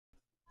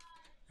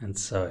And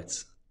so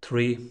it's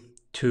 3,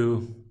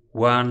 2,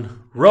 1,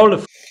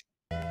 roll.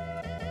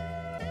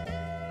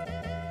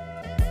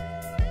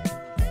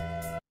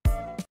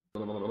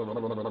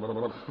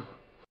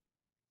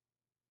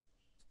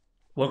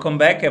 Welcome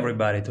back,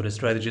 everybody, to the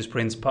Strategy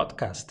Sprints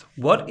podcast.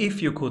 What if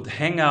you could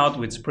hang out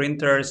with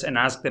sprinters and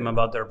ask them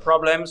about their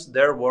problems,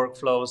 their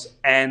workflows,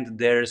 and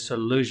their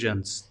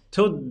solutions?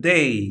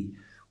 Today,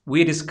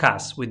 we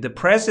discuss with the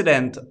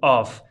president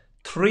of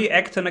 3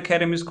 Acton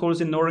Academy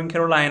schools in Northern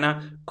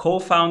Carolina,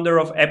 co-founder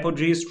of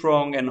Apogee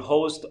Strong, and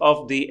host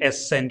of the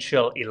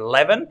Essential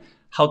 11,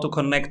 how to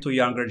connect to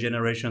younger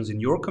generations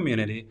in your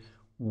community,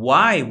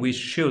 why we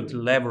should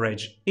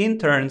leverage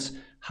interns,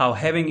 how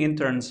having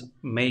interns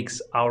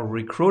makes our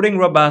recruiting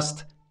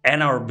robust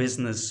and our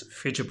business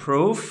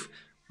future-proof.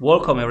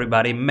 Welcome,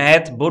 everybody.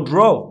 Matt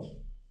Boudreau.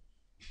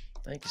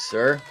 Thank you,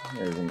 sir.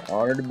 It is an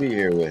honor to be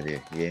here with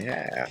you.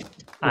 Yeah.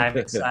 I'm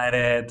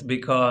excited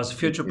because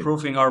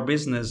future-proofing our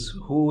business,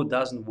 who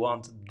doesn't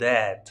want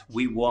that?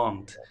 We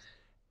want.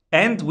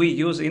 And we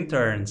use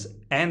interns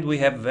and we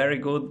have very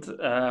good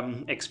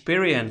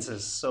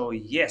experiences. So,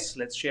 yes,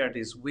 let's share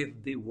this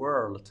with the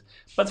world.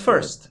 But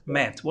first,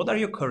 Matt, what are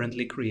you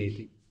currently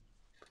creating?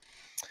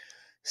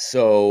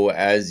 So,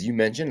 as you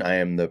mentioned, I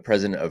am the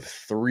president of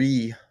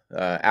 3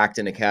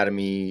 Acton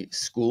Academy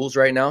schools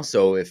right now.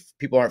 So, if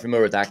people aren't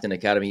familiar with Acton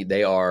Academy,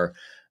 they are,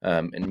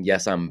 and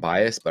yes, I'm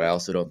biased, but I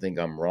also don't think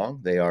I'm wrong.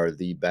 They are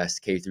the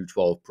best K through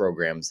 12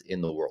 programs in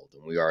the world.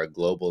 And we are a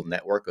global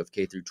network of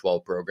K through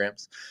 12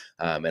 programs.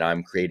 And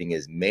I'm creating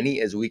as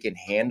many as we can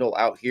handle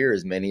out here,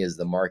 as many as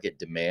the market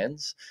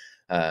demands.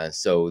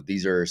 So,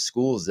 these are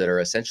schools that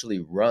are essentially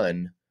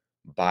run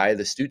by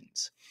the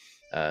students.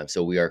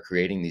 So we are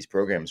creating these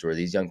programs where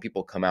these young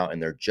people come out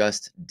and they're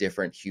just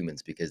different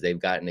humans because they've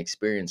got an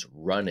experience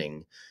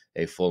running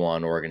a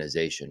full-on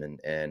organization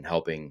and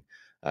helping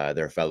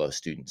their fellow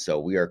students. So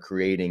we are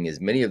creating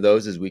as many of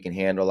those as we can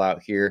handle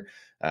out here.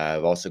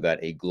 I've also got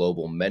a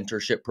global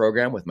mentorship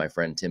program with my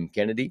friend Tim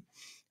Kennedy.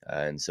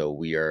 And so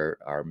we are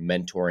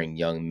mentoring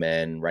young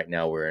men. Right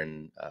now, we're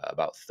in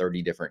about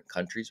 30 different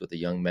countries with the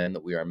young men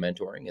that we are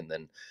mentoring. And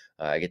then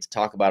I get to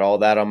talk about all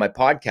that on my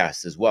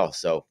podcast as well.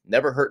 So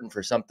never hurting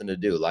for something to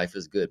do. Life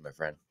is good, my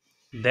friend.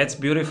 That's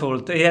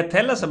beautiful. Yeah,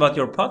 tell us about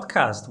your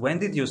podcast. When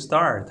did you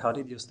start? How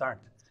did you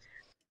start?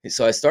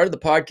 So I started the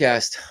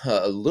podcast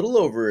a little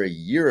over a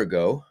year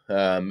ago,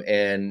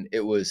 and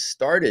it was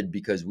started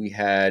because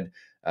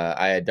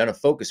I had done a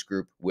focus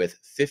group with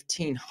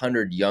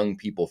 1,500 young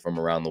people from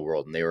around the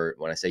world, and they were,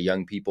 when I say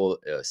young people,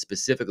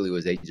 specifically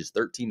was ages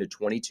 13 to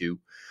 22.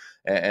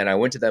 And I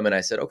went to them and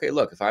I said, okay,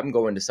 look, if I'm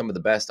going to some of the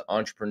best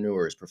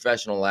entrepreneurs,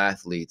 professional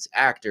athletes,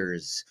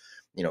 actors,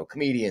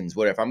 comedians,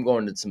 whatever, if I'm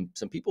going to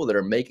some people that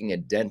are making a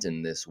dent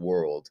in this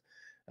world,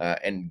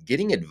 and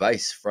getting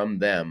advice from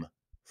them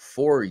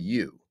for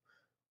you,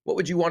 what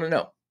would you want to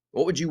know?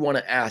 What would you want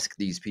to ask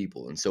these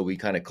people? And so we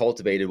kind of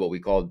cultivated what we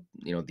called,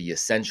 the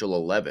essential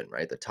 11,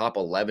 right? The top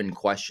 11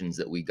 questions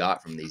that we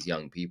got from these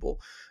young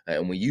people.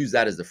 And we use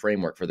that as the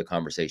framework for the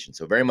conversation.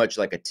 So very much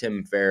like a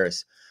Tim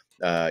Ferriss,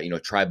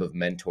 tribe of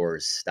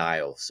mentors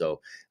style. So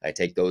I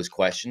take those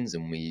questions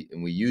and we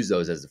use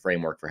those as the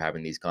framework for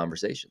having these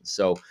conversations.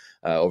 So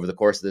over the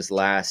course of this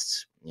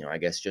last, I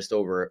guess just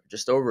over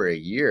a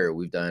year,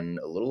 we've done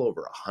a little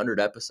over 100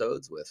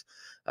 episodes with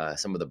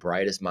some of the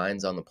brightest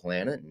minds on the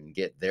planet and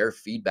get their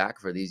feedback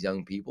for these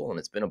young people. And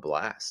it's been a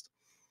blast.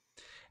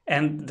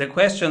 And the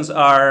questions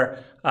are,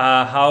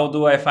 how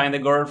do I find a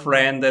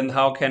girlfriend and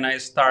how can I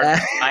start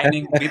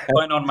mining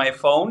Bitcoin on my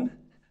phone?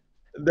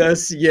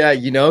 Yeah,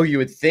 you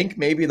would think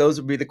maybe those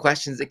would be the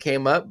questions that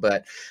came up,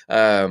 but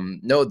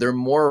no, they're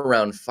more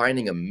around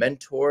finding a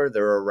mentor.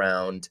 They're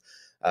around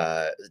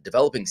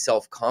developing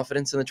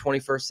self-confidence in the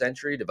 21st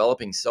century,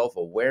 developing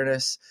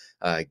self-awareness,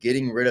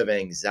 getting rid of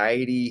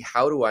anxiety.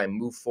 How do I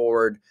move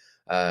forward?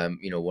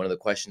 One of the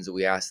questions that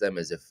we ask them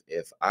is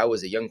if I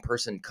was a young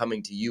person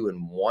coming to you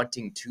and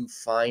wanting to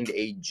find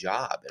a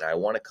job and I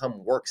want to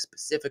come work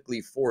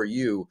specifically for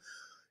you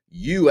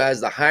as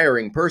the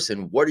hiring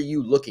person, what are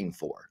you looking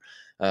for?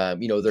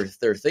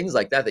 There are things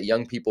like that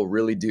young people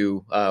really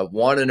do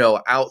want to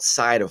know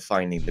outside of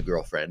finding the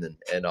girlfriend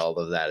and all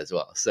of that as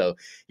well. So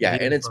yeah,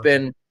 and it's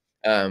been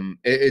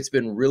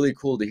really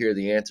cool to hear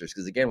the answers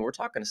because again, we're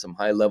talking to some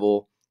high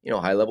level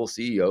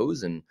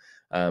CEOs and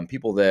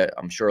people that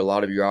I'm sure a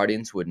lot of your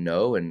audience would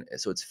know, and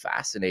so it's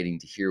fascinating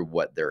to hear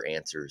what their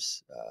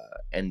answers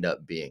end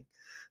up being.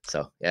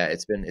 So yeah,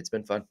 it's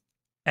been fun.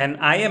 And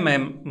I am a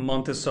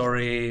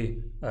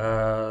Montessori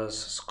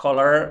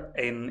scholar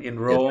in Yes, sir.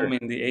 Rome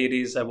in the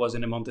 80s. I was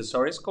in a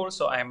Montessori school,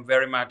 so I am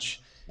very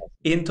much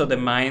into the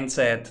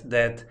mindset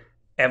that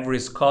every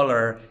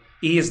scholar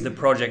is the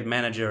project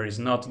manager, is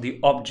not the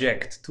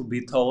object to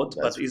be taught,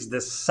 but That's is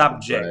the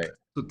subject right.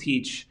 to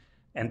teach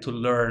and to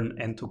learn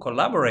and to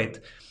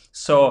collaborate.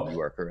 So You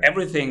are correct.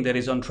 everything that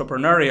is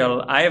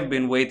entrepreneurial, I have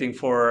been waiting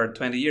for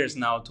 20 years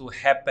now to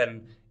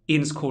happen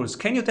in schools.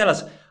 Can you tell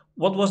us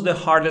what was the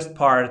hardest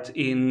part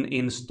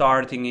in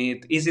starting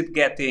it? Is it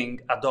getting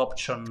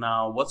adoption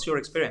now? What's your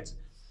experience?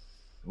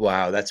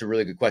 Wow, that's a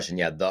really good question.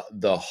 Yeah,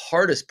 the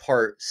hardest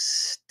part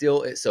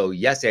still is, so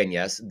yes and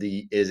yes.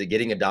 The Is it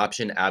getting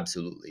adoption?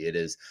 Absolutely, it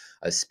is,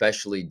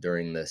 especially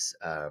during this,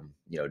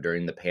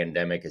 during the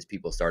pandemic, as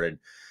people started,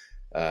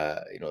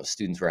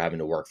 students were having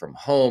to work from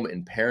home,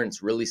 and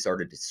parents really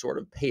started to sort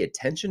of pay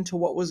attention to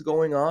what was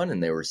going on,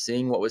 and they were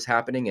seeing what was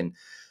happening, and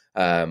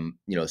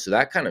so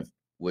that kind of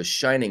was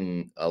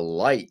shining a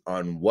light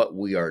on what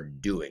we are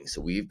doing. So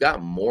we've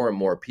got more and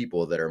more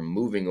people that are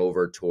moving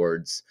over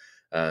towards,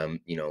 um,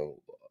 you know,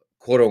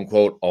 quote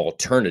unquote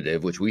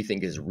alternative, which we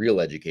think is real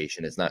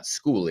education. It's not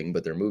schooling,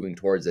 but they're moving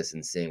towards this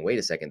and saying, wait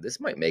a second,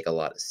 this might make a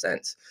lot of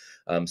sense.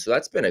 So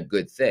that's been a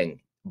good thing.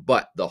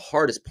 But the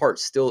hardest part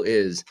still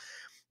is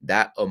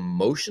that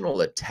emotional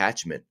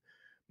attachment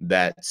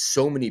that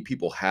so many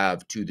people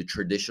have to the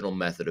traditional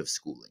method of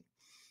schooling,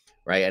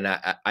 right? And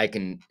I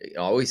can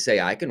always say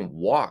I can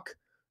walk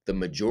the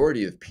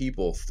majority of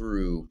people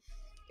through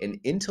an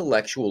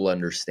intellectual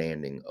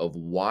understanding of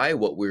why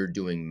what we're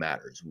doing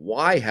matters,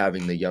 why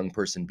having the young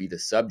person be the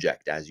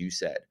subject, as you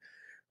said,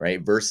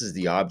 right, versus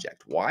the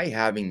object, why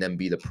having them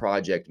be the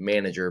project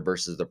manager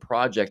versus the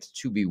project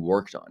to be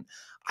worked on.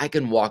 I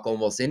can walk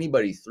almost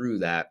anybody through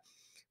that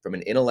from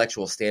an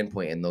intellectual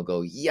standpoint, and they'll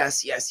go,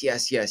 yes, yes,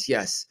 yes, yes,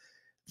 yes,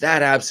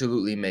 that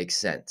absolutely makes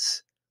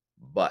sense.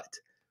 But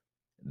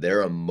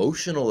their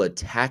emotional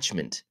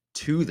attachment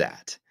to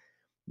that,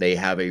 they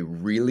have a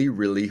really,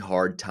 really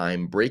hard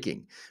time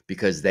breaking,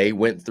 because they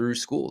went through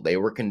school, they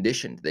were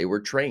conditioned, they were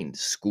trained,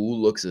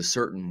 school looks a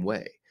certain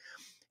way,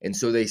 and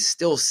so they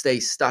still stay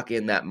stuck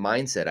in that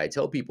mindset. I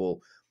tell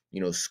people,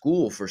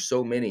 school for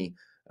so many,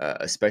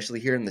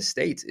 especially here in the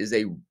States,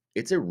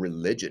 it's a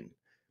religion,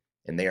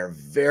 and they are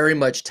very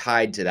much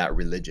tied to that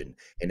religion.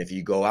 And if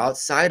you go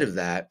outside of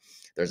that,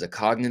 there's a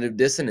cognitive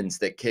dissonance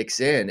that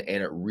kicks in,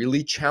 and it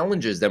really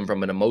challenges them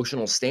from an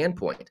emotional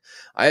standpoint.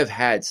 I've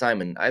had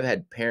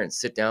parents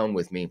sit down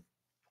with me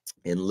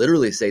and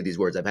literally say these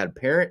words. I've had a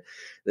parent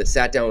that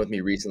sat down with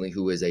me recently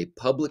who is a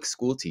public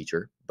school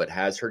teacher but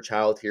has her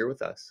child here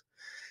with us.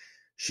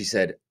 She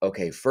said,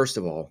 okay, first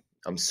of all,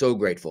 I'm so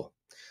grateful.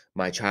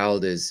 My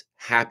child is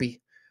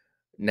happy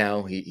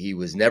now. He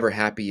was never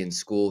happy in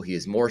school. He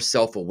is more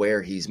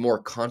self-aware. He's more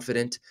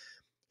confident.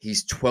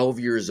 He's 12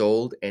 years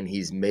old, and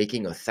he's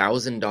making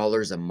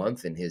 $1,000 a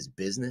month in his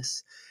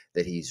business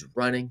that he's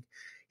running.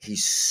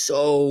 He's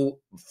so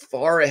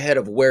far ahead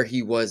of where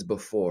he was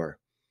before.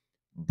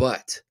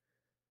 But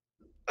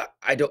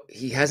I don't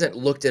he hasn't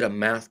looked at a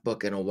math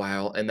book in a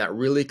while, and that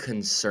really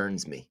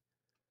concerns me.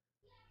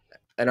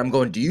 And I'm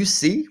going, do you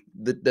see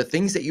the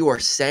things that you are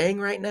saying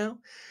right now?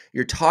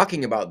 You're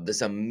talking about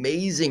this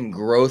amazing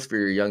growth for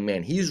your young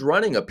man. He's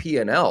running a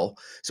P&L,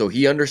 so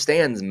he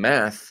understands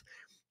math,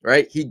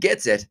 right? He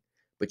gets it,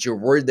 but you're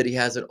worried that he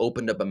hasn't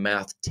opened up a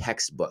math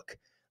textbook.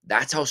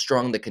 That's how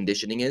strong the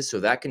conditioning is. So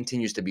that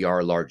continues to be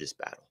our largest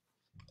battle.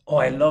 Oh,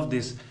 I love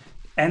this.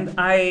 And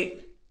I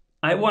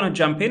want to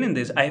jump in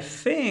this. I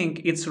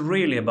think it's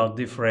really about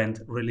different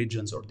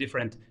religions or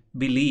different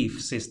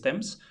belief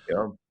systems.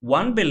 Yeah.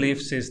 One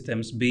belief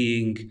systems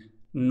being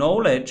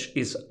knowledge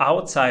is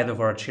outside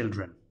of our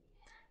children,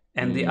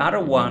 and the other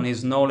Mm-hmm. one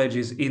is knowledge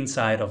is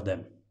inside of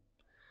them.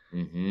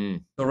 Mm-hmm.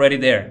 It's already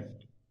there,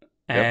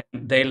 Yep.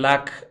 and they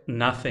lack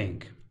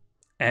nothing.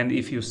 And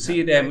if you That's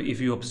see them, right.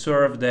 if you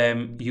observe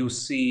them, you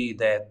see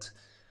that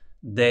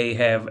they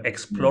have Mm.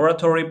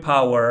 exploratory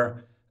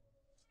power,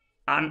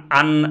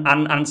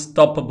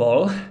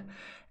 unstoppable,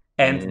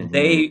 and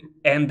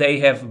Mm-hmm. they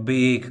have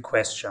big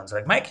questions.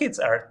 Like my kids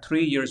are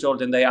 3 years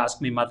old and they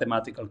ask me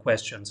mathematical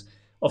questions.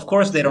 Of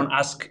course they Sure. don't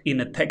ask in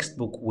a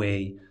textbook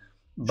way, Sure.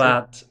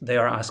 but they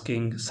are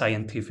asking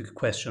scientific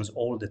questions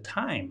all the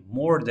time,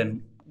 more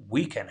than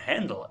we can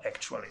handle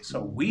actually.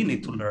 So we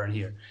need to learn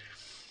here.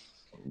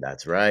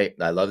 That's right.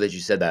 I love that you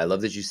said that. I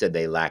love that you said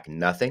they lack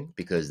nothing,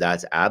 because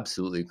that's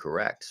absolutely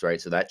correct, right?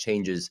 So that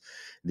changes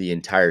the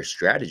entire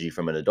strategy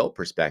from an adult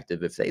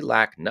perspective. If they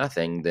lack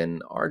nothing,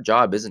 then our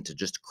job isn't to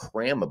just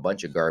cram a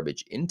bunch of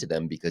garbage into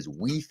them because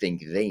we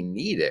think they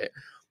need it.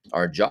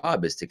 Our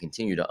job is to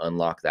continue to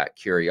unlock that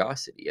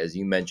curiosity. As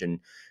you mentioned,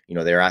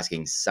 they're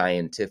asking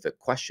scientific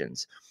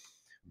questions.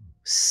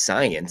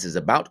 Science is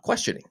about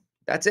questioning.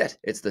 That's it.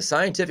 It's the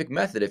scientific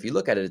method. If you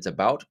look at it, it's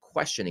about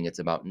questioning. It's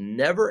about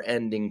never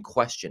ending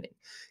questioning,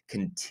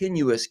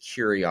 continuous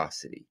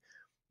curiosity.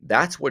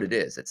 That's what it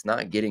is. It's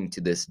not getting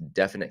to this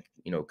definite,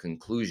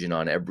 conclusion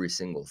on every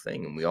single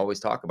thing. And we always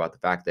talk about the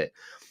fact that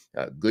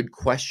good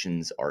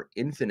questions are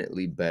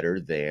infinitely better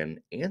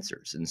than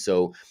answers. And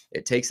so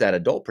it takes that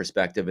adult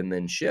perspective and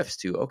then shifts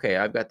to, okay,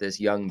 I've got this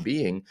young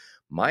being.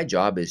 My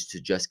job is to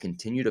just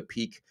continue to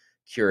pique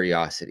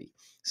curiosity.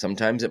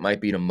 Sometimes it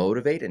might be to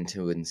motivate and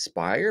to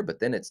inspire, but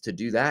then it's to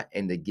do that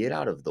and to get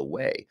out of the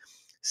way.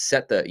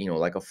 Set the,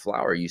 like a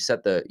flower, you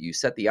set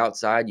the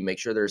outside, you make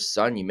sure there's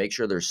sun, you make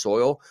sure there's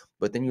soil,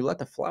 but then you let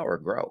the flower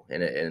grow.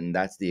 And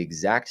that's the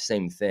exact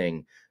same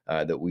thing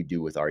that we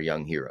do with our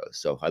young heroes.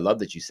 So I love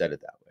that you said it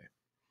that way.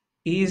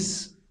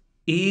 Is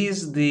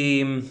is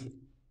the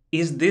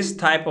is this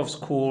type of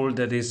school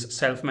that is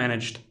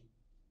self-managed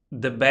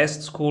the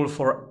best school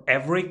for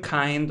every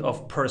kind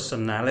of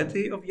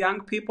personality of young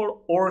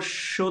people, or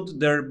should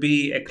there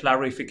be a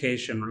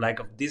clarification like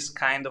of this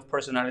kind of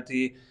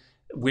personality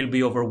will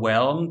be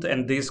overwhelmed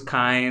and this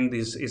kind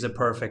is a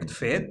perfect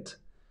fit?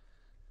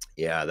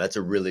 Yeah, that's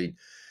a really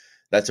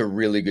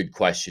good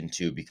question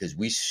too, because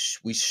we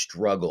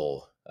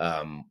struggle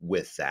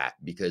with that,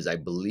 because I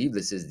believe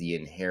this is the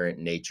inherent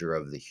nature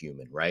of the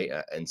human, right?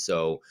 And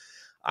so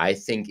I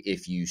think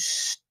if you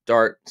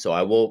start, so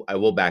I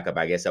will back up.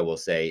 I guess I will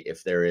say,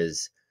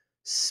 s-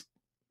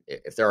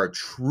 if there are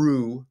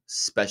true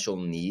special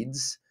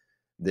needs,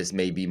 this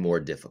may be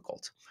more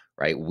difficult,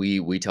 right?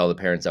 We tell the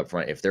parents up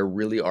front, if there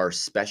really are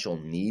special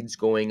needs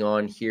going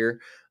on here,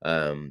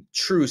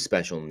 true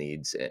special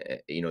needs,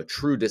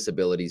 true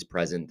disabilities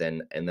present,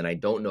 then I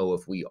don't know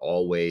if we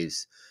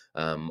always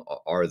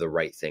are the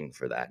right thing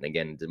for that. And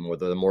again,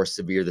 the more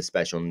severe the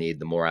special need,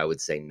 the more I would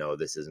say no,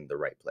 this isn't the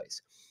right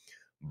place.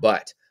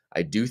 But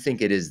I do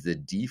think it is the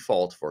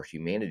default for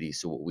humanity.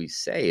 So what we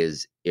say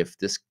is, if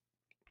this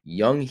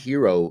young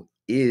hero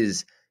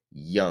is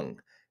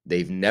young,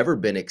 they've never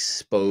been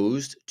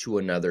exposed to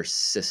another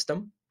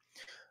system.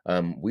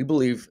 We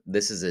believe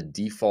this is a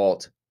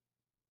default.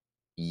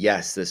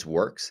 Yes, this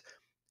works.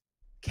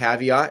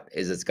 Caveat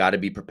is, it's got to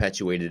be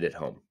perpetuated at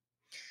home.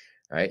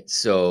 Right.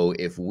 So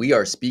if we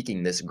are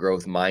speaking this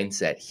growth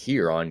mindset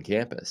here on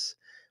campus,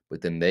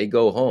 but then they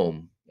go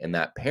home and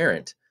that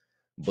parent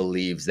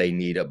believes they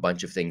need a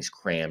bunch of things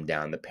crammed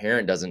down. The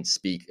parent doesn't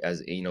speak,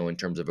 as in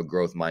terms of a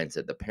growth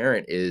mindset. The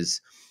parent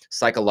is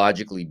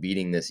psychologically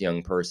beating this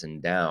young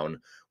person down.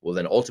 Well,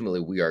 then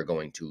ultimately we are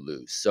going to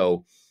lose.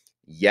 So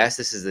yes,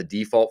 this is the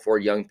default for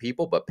young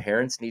people, but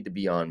parents need to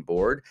be on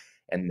board.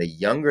 And the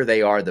younger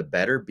they are, the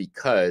better,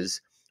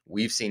 because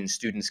we've seen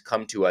students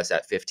come to us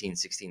at 15,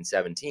 16,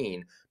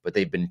 17, but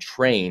they've been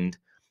trained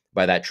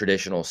by that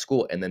traditional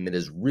school. And then it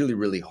is really,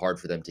 really hard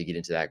for them to get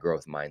into that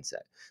growth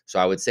mindset. So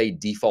I would say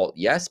default,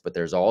 yes, but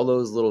there's all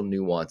those little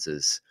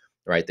nuances,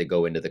 right, that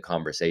go into the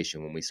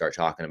conversation when we start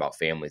talking about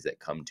families that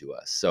come to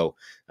us. So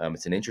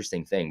it's an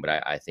interesting thing,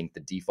 but I think the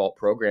default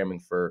programming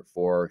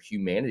for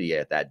humanity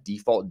at that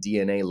default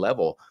DNA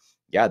level,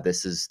 yeah,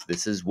 this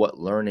is what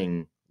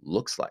learning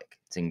looks like.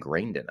 It's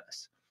ingrained in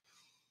us.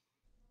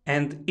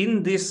 And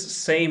in this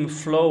same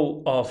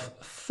flow of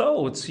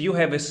thoughts, you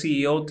have a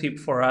CEO tip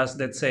for us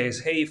that says,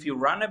 hey, if you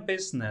run a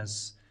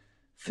business,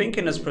 think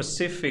in a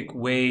specific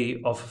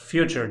way of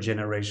future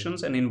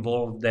generations and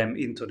involve them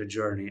into the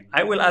journey.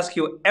 I will ask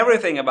you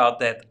everything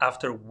about that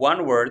after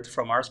one word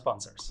from our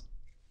sponsors.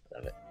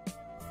 Love it.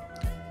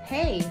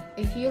 Hey,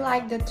 if you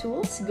like the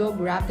tools, go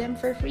grab them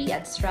for free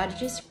at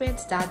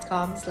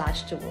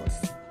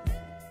strategysprints.com/tools.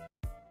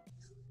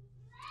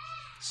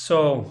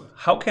 So,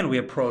 how can we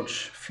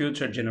approach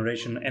future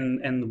generation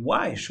and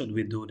why should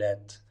we do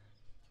that?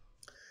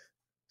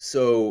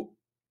 So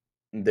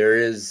there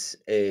is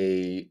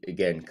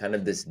again, kind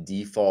of this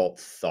default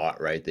thought,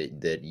 right,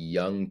 that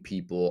young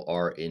people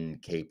are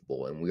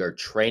incapable and we are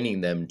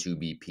training them to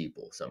be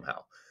people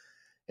somehow.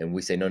 And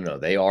we say, no, no,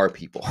 they are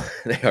people.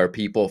 They are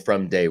people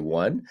from day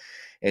one.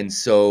 And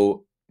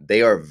so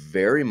they are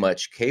very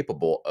much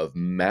capable of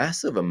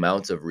massive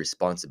amounts of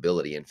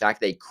responsibility. In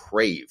fact, they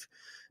crave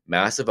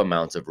massive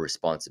amounts of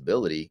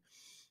responsibility.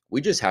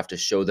 We just have to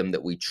show them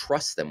that we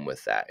trust them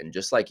with that. And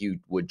just like you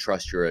would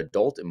trust your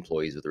adult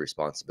employees with the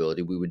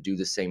responsibility, we would do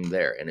the same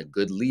there. And a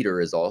good leader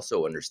is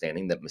also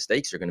understanding that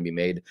mistakes are going to be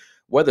made,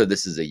 whether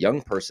this is a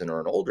young person or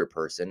an older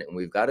person. And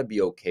we've got to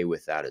be okay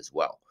with that as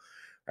well.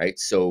 Right.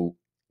 So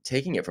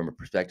taking it from a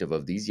perspective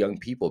of these young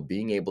people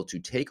being able to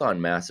take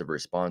on massive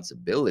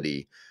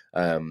responsibility,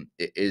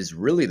 is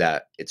really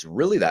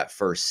that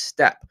first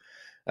step.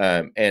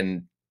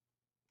 And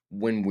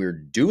when we're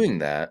doing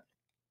that,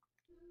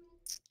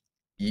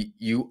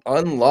 you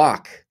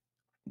unlock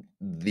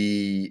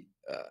the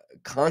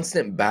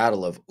constant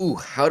battle of, ooh,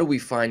 how do we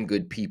find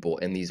good people,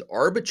 and these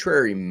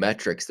arbitrary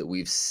metrics that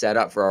we've set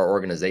up for our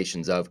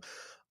organizations of,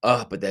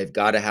 oh, but they've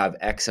got to have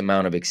X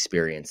amount of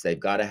experience, they've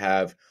got to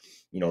have,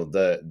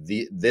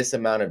 the this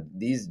amount of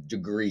these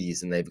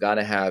degrees, and they've got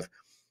to have,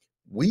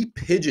 we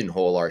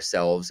pigeonhole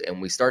ourselves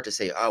and we start to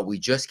say, oh, we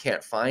just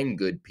can't find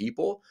good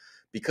people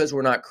because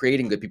we're not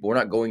creating good people. We're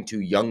not going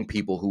to young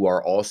people who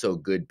are also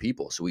good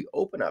people. So we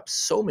open up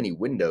so many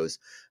windows,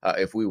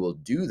 if we will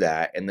do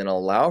that and then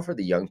allow for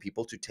the young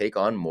people to take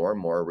on more and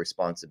more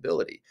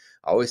responsibility.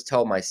 I always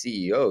tell my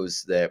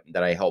CEOs that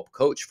I help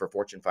coach for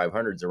Fortune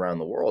 500s around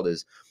the world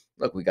is,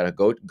 look, we got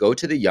to go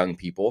to the young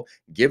people,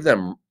 give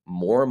them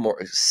more and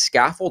more,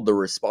 scaffold the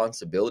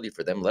responsibility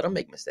for them, let them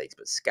make mistakes,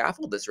 but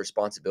scaffold this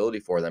responsibility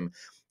for them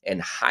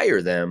and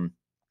hire them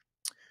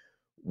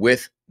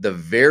with the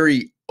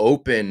very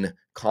open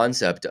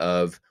concept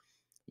of,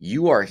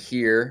 you are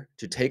here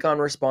to take on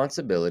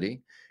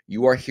responsibility.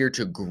 You are here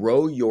to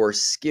grow your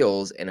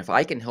skills. And if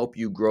I can help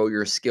you grow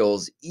your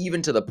skills,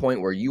 even to the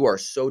point where you are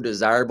so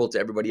desirable to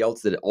everybody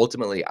else that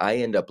ultimately I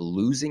end up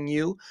losing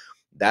you,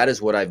 that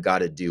is what I've got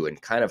to do. And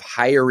kind of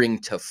hiring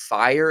to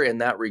fire in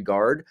that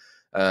regard,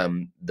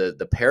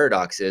 The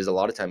paradox is a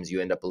lot of times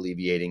you end up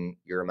alleviating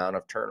your amount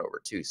of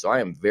turnover too. So I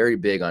am very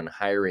big on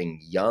hiring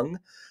young,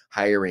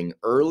 hiring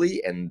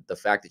early, and the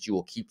fact that you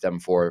will keep them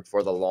for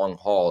the long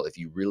haul if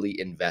you really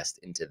invest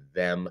into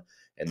them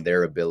and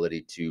their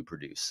ability to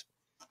produce.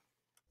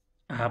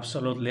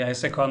 Absolutely, I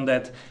second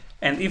that.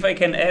 And if I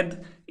can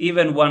add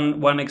even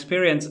one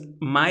experience,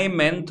 my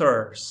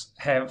mentors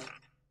have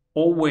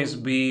always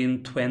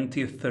been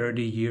 20,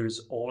 30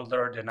 years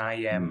older than I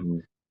am, Hmm.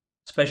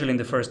 especially in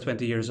the first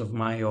 20 years of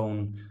my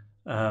own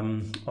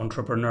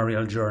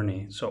entrepreneurial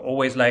journey. So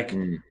always like,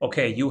 Mm,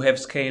 okay, you have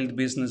scaled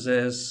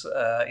businesses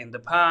in the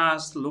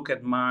past. Look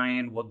at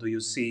mine. What do you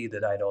see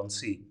that I don't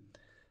see?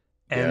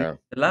 And yeah.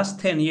 the last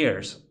 10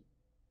 years,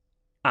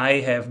 I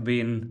have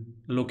been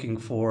looking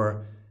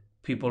for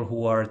people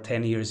who are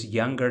 10 years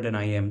younger than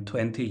I am,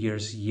 20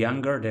 years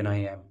younger than I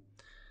am,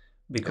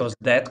 Yep. because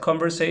that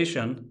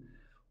conversation,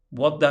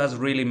 what does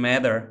really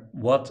matter?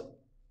 What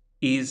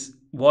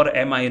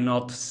am I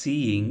not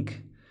seeing?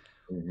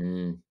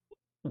 Hmm.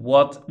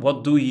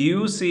 What do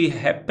you see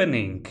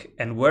happening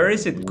and where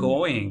is it Hmm.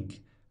 going?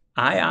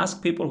 I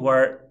ask people who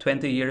are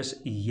 20 years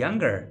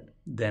younger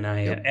than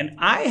I Yep. am, and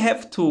I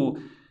have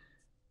to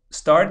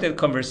start a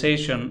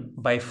conversation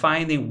by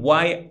finding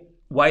why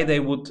they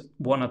would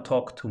want to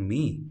talk to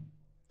me,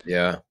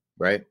 Yeah.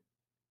 Right.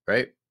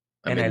 Right.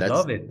 I and I mean, that's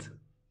love it.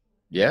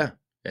 yeah.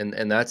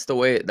 And that's the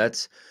way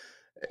that's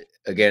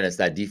again, it's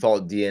that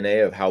default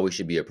DNA of how we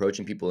should be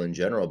approaching people in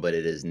general, but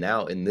it is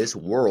now in this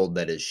world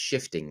that is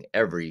shifting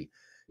every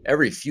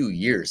few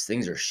years.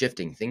 Things are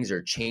shifting, things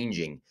are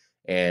changing,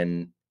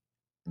 and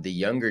the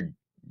younger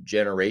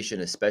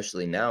generation,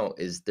 especially now,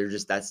 is they're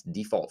just that's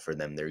default for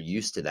them. They're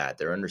used to that.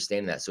 They're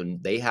understanding that, so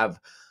they have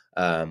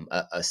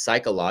a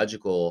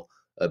psychological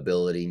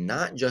ability,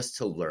 not just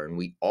to learn.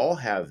 We all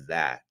have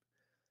that.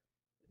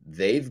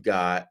 They've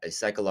got a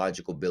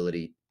psychological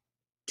ability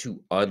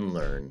to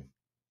unlearn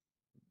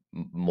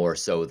more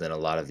so than a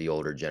lot of the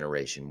older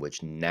generation,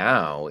 which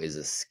now is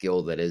a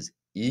skill that is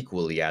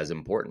equally as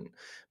important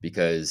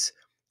because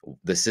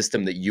the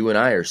system that you and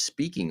I are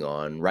speaking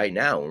on right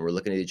now, when we're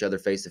looking at each other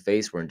face to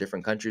face, we're in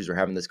different countries, we're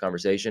having this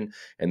conversation,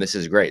 and this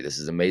is great. This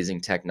is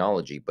amazing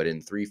technology. But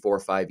in 3, 4,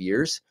 5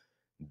 years,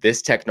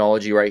 this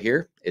technology right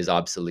here is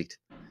obsolete.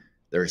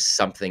 There's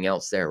something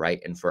else there, right?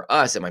 And for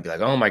us, it might be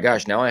like, oh my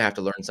gosh, now I have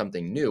to learn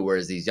something new.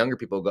 Whereas these younger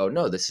people go,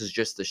 no, this is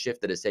just the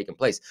shift that has taken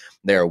place.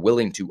 They are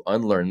willing to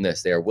unlearn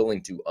this. They are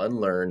willing to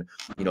unlearn,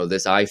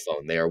 this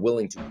iPhone. They are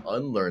willing to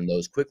unlearn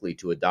those quickly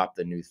to adopt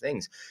the new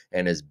things.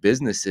 And as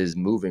businesses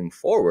moving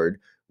forward,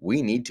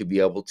 we need to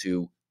be able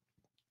to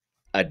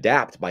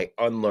adapt by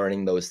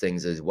unlearning those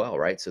things as well,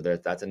 right? So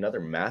that's another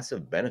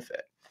massive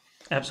benefit.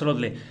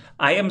 Absolutely.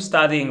 I am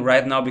studying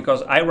right now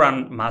because I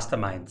run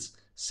masterminds,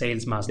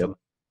 sales Yep. masterminds,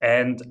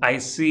 and I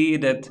see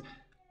that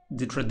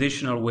the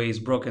traditional way is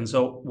broken.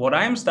 So what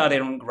I'm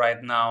studying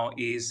right now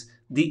is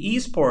the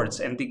esports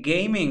and the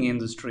gaming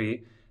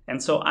industry.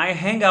 And so I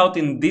hang out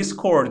in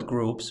Discord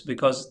groups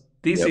because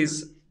Yep.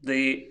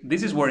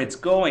 this is where it's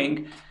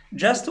going,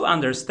 just to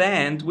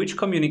understand which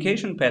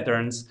communication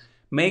patterns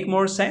make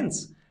more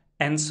sense.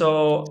 And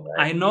so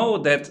I know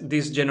that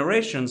these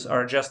generations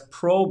are just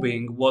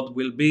probing what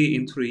will be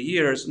in 3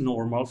 years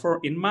normal for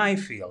in my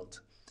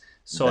field.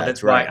 So that's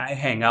That's why right. I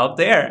hang out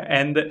there,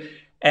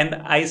 and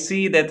I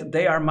see that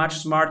they are much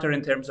smarter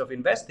in terms of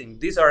investing.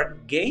 These are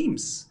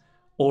games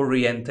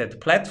oriented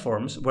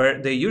platforms where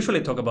they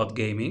usually talk about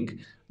gaming,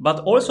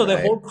 but also the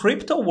Right. whole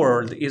crypto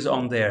world is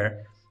on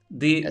there.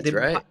 That's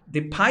right.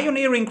 The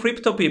pioneering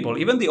crypto people,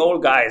 even the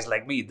old guys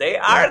like me, they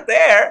Yeah. are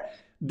there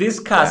Yeah.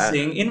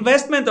 discussing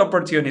investment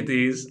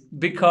opportunities Yep.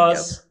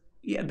 because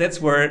yeah,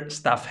 that's where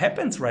stuff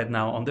happens right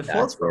now on the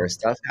That's where forefront.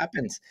 stuff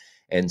happens.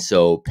 And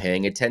so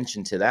paying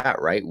attention to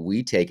that, right?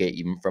 We take it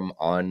even from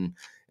on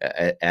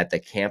at the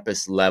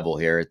campus level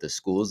here at the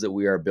schools that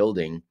we are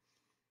building,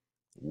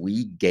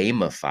 we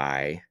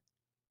gamify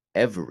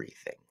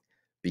everything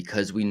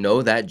because we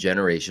know that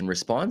generation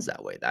responds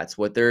that way. That's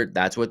what they're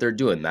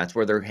doing. That's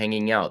where they're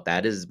hanging out.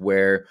 That is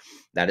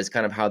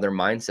kind of how their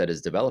mindset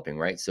is developing,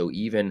 right? So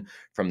even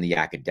from the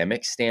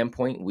academic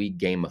standpoint, we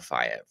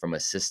gamify it. From a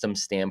system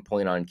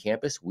standpoint on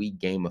campus, we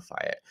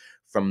gamify it.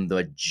 From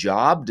the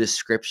job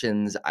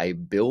descriptions I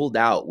build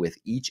out with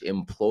each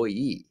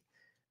employee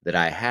that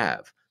I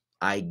have,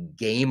 I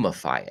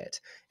gamify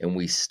it. And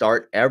we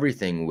start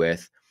everything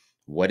with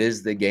what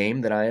is the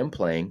game that I am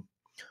playing?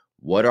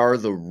 What are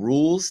the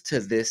rules to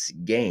this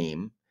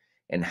game?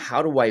 And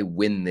how do I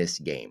win this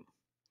game?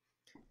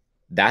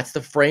 That's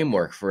the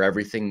framework for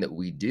everything that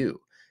we do.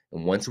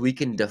 And once we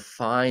can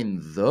define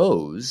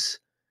those,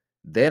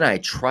 then I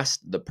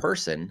trust the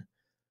person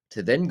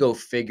to then go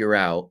figure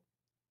out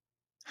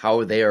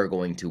how they are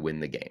going to win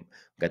the game.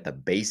 We've got the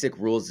basic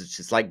rules. It's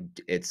just like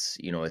it's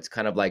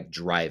kind of like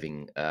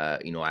driving.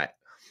 I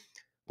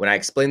when I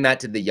explain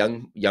that to the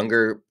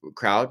younger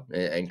crowd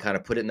and kind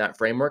of put it in that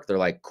framework, they're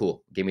like,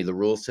 cool, give me the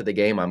rules to the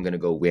game. I'm going to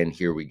go win.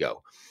 Here we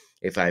go.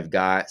 If I've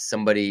got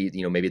somebody,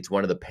 maybe it's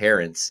one of the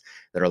parents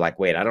that are like,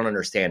 wait, I don't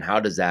understand. How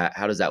does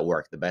that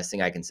work? The best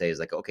thing I can say is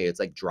like, okay,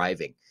 it's like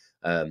driving.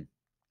 Um,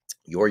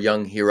 your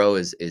young hero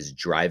is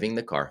driving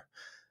the car.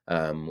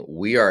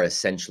 We are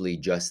essentially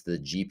just the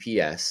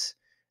GPS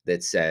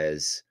that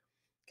says,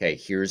 okay,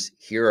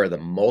 here are the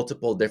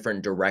multiple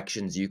different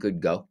directions you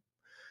could go.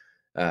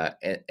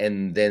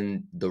 And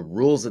then the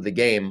rules of the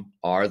game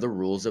are the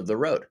rules of the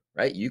road,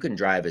 right? You can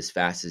drive as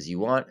fast as you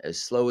want,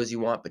 as slow as you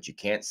want, but you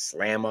can't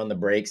slam on the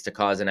brakes to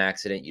cause an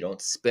accident. You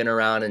don't spin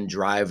around and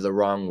drive the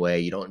wrong way.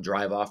 You don't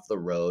drive off the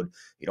road.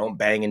 You don't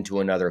bang into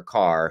another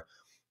car.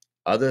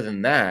 Other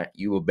than that,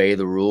 you obey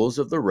the rules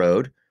of the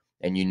road,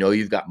 and you know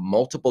you've got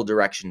multiple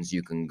directions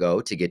you can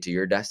go to get to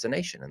your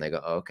destination. And they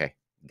go, oh, okay,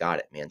 got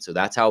it, man. So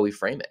that's how we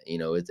frame it.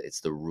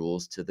 It's the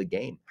rules to the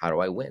game. How do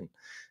I win?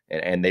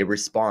 And they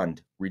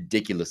respond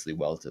ridiculously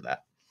well to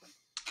that.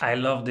 I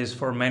love this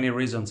for many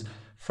reasons.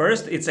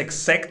 First, it's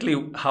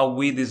exactly how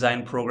we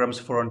design programs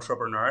for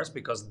entrepreneurs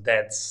because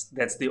that's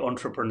the Yeah,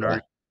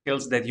 entrepreneurial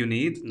skills that you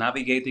need.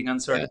 Navigating yeah,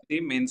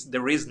 uncertainty means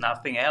there is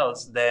nothing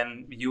else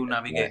than you that's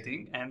right.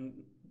 navigating, and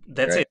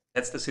that's Right. it.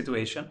 That's the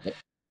situation, Yep.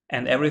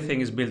 and everything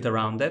is built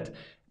around that.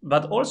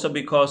 But also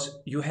because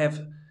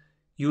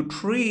you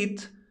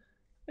treat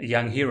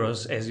young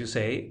heroes, as you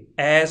say,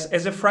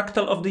 as a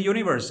fractal of the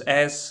universe,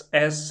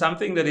 as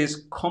something that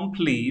is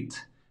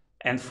complete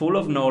and full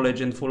of knowledge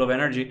and full of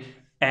energy,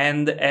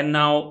 and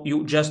now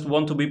you just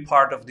want to be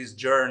part of this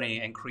journey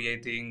and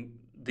creating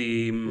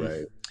the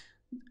Right.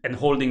 and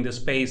holding the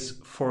space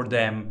for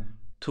them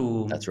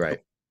That's to right.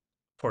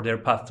 for their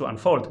path to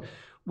unfold,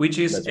 which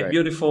is That's a right.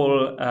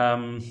 beautiful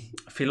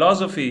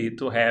philosophy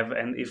to have.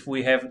 And if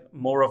we have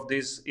more of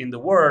this in the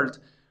world,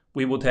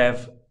 we would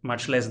have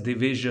much less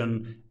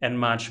division and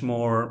much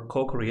more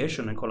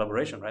co-creation and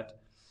collaboration, right?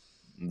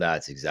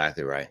 That's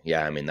exactly right.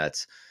 Yeah, I mean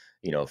that's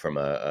from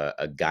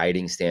a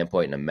guiding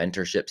standpoint and a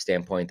mentorship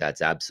standpoint,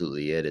 that's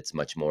absolutely it. It's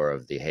much more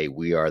of the hey,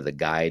 we are the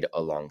guide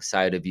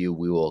alongside of you.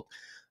 We will,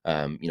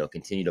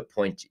 continue to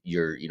point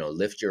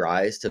lift your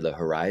eyes to the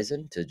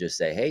horizon to just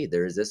say, hey,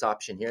 there's this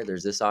option here,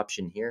 there's this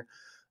option here.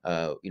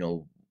 Uh, you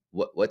know,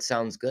 what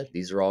sounds good?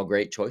 These are all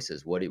great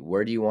choices.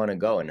 Where do you want to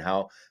go, and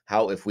how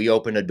if we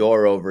open a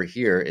door over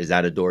here, is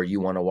that a door you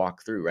want to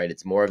walk through, right?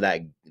 It's more of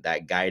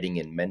that guiding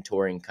and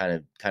mentoring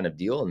kind of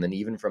deal. And then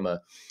even from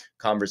a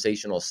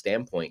conversational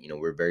standpoint,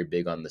 we're very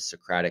big on the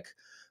Socratic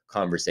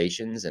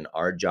conversations, and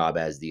our job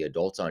as the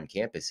adults on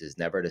campus is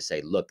never to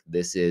say, look,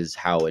 this is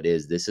how it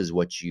is, this is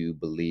what you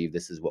believe,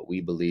 this is what we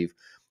believe.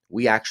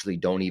 We actually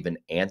don't even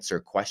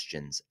answer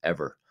questions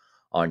ever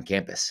on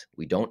campus.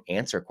 We don't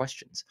answer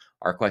questions.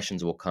 Our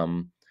questions will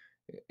come,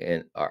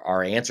 and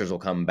our answers will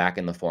come back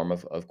in the form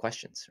of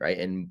questions, right?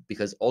 And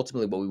because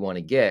ultimately what we want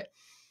to get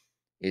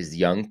is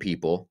young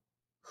people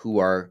who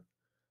are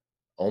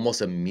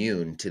almost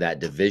immune to that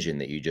division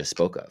that you just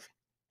spoke of.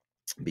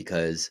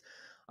 Because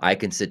I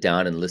can sit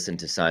down and listen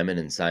to Simon,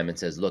 and Simon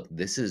says, look,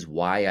 this is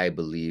why I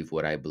believe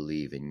what I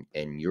believe,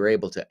 and you're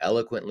able to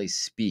eloquently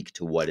speak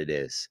to what it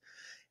is.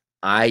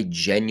 I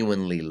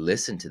genuinely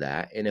listen to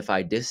that. And if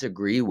I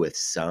disagree with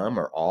some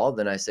or all,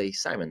 then I say,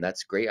 Simon,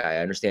 that's great. I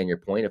understand your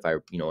point. If I,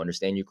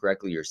 understand you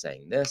correctly, you're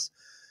saying this.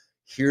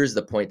 Here's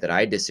the point that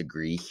I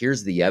disagree.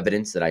 Here's the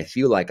evidence that I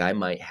feel like I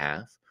might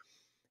have.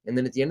 And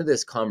then at the end of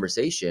this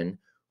conversation,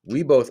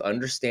 we both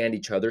understand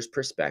each other's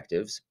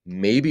perspectives.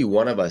 Maybe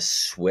one of us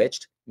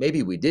switched,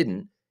 maybe we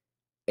didn't.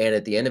 And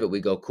at the end of it,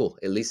 we go, cool.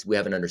 At least we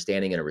have an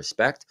understanding and a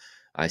respect.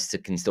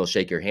 Can still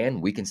shake your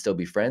hand. We can still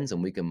be friends,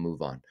 and we can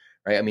move on.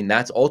 Right. I mean,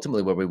 that's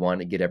ultimately where we want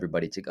to get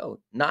everybody to go.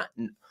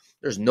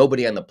 There's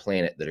nobody on the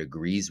planet that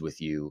agrees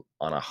with you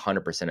on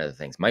 100% of the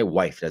things. My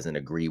wife doesn't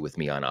agree with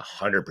me on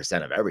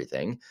 100% of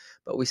everything,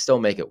 but we still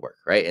make it work.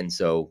 Right. And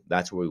so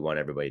that's where we want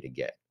everybody to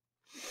get.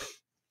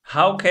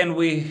 How can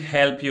we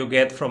help you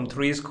get from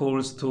 3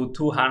 schools to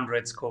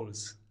 200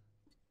 schools?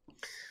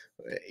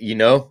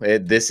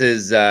 This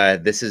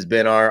has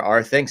been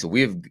our thing. So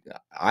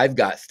I've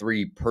got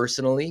 3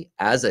 personally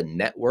as a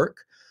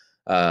network,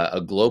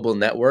 a global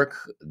network.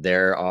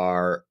 There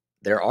are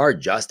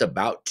just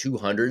about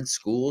 200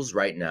 schools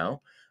right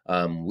now.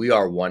 We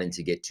are wanting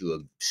to get to a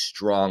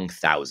strong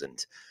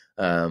 1,000.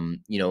 And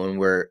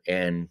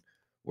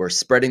we're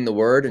spreading the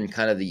word in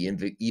kind of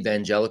the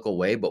evangelical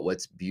way. But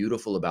what's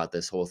beautiful about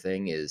this whole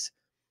thing is,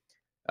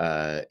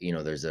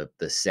 there's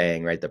the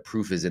saying, right? The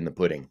proof is in the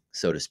pudding,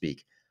 so to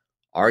speak.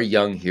 Our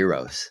young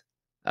heroes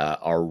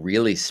are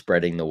really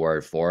spreading the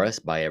word for us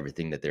by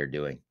everything that they're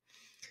doing.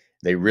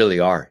 They really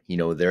are.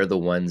 They're the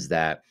ones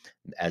that,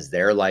 as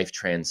their life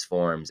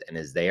transforms and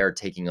as they are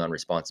taking on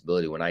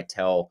responsibility, when I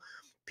tell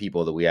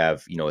people that we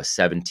have, a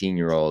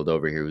 17-year-old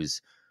over here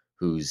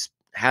who's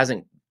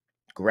hasn't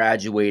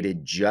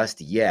graduated just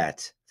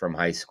yet from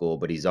high school,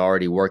 but he's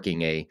already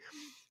working a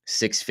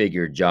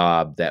 6-figure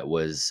job that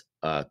was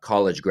a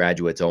college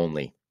graduates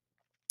only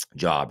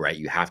job, right?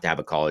 You have to have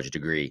a college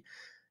degree,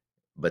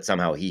 but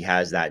somehow he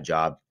has that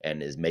job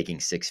and is making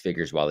 6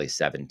 figures while he's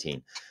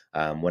 17.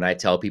 When I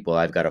tell people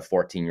I've got a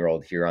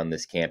 14-year-old here on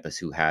this campus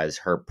who has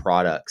her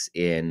products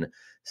in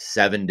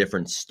 7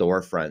 different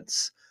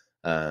storefronts,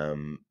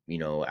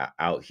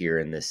 out here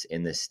in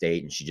this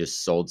state, and she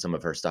just sold some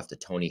of her stuff to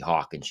Tony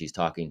Hawk, and she's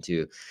talking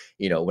to,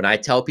 when I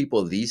tell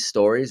people these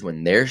stories,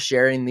 when they're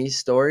sharing these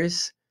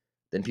stories,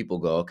 then people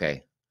go,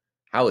 okay,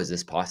 how is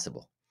this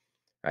possible?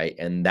 Right.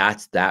 And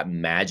that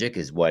magic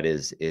is what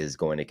is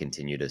going to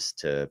continue to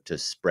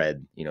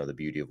spread, the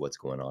beauty of what's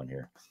going on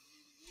here.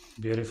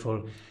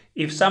 Beautiful.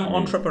 If some Mm,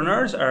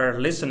 entrepreneurs are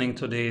listening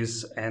to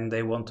this and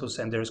they want to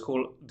send their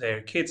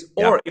kids,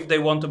 yeah. or if they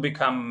want to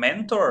become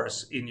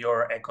mentors in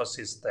your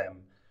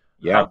ecosystem,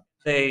 Yeah.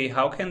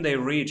 how can they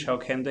reach? How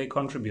can they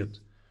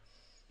contribute?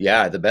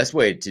 Yeah, the best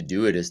way to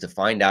do it is to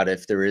find out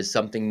if there is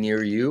something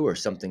near you or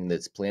something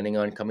that's planning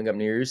on coming up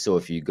near you. So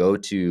if you go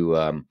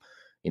to,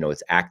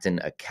 it's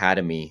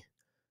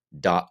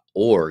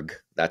actonacademy.org,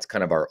 that's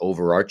kind of our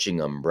overarching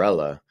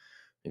umbrella.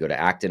 You go to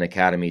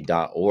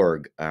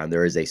actonacademy.org,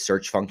 there is a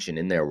search function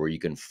in there where you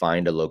can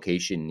find a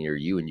location near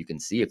you, and you can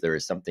see if there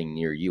is something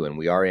near you. And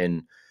we are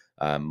in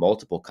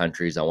multiple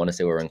countries. I want to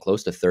say we're in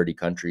close to 30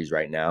 countries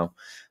right now.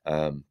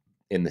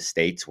 In the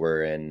States,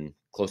 we're in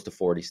close to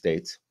 40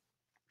 states.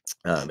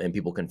 And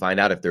people can find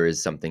out if there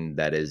is something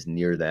that is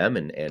near them,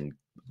 and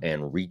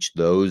reach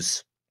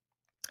those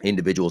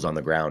individuals on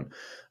the ground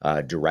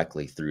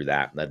directly through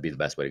that. That'd be the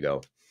best way to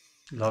go.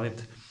 Love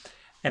it.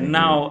 And Hmm.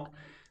 now,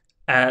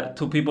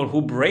 to people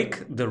who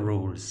break the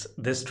rules,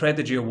 the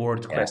strategy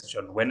award Yeah,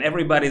 question. When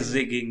everybody's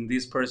zigging,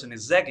 this person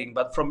is zagging,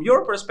 but from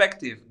your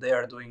perspective, they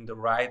are doing the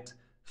right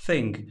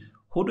thing.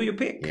 Who do you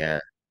pick? yeah,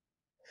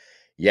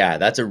 yeah.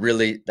 That's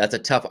a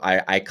tough.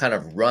 I kind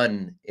of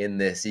run in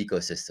this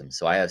ecosystem,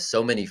 so I have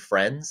so many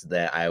friends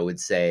that I would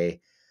say,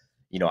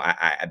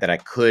 that I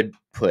could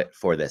put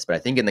for this. But I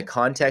think in the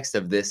context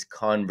of this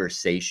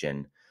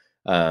conversation,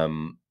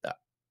 um,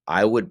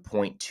 I would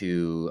point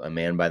to a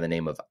man by the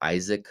name of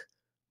Isaac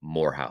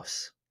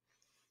Morehouse.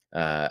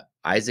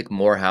 Isaac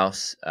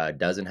Morehouse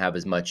doesn't have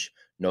as much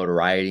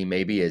notoriety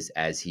maybe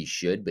as he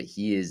should, but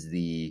he is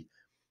the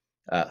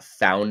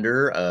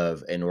founder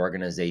of an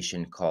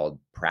organization called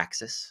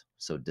Praxis.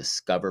 So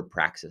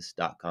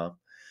discoverpraxis.com.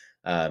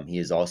 He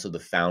is also the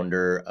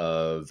founder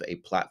of a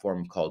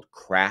platform called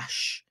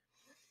Crash.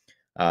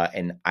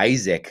 And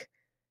Isaac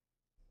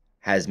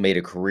has made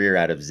a career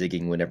out of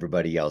zigging when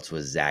everybody else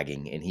was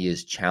zagging. And he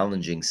is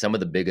challenging some of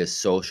the biggest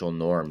social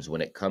norms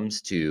when it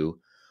comes to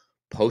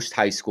post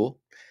high school,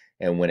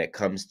 and when it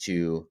comes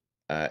to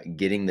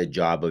getting the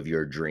job of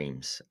your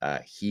dreams.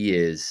 He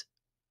is,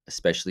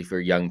 especially for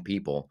young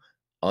people,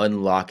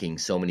 unlocking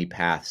so many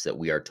paths that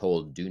we are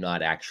told do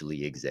not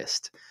actually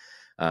exist.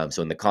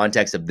 So, in the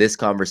context of this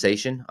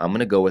conversation, I'm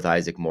going to go with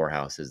Isaac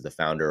Morehouse as the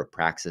founder of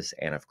Praxis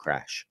and of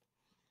Crash.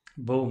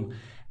 Boom.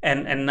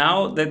 And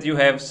now that you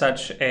have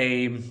such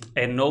a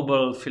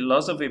noble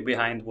philosophy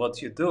behind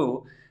what you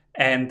do,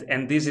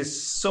 and this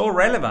is so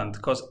relevant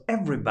because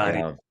everybody,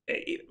 Yeah,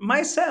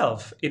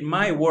 myself, in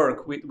my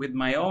work with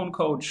my own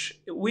coach,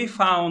 we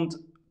found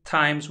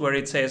times where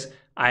it says,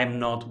 I'm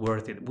not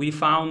worth it. We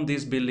found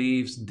these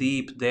beliefs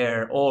deep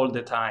there all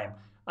the time.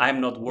 yeah,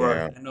 I'm not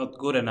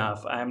good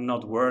enough, I'm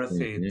not worth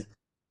hmm it,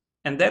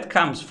 and that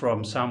comes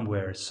from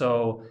somewhere.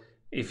 So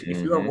if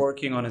you are hmm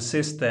working on a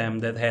system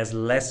that has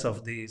less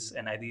of these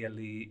and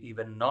ideally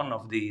even none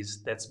of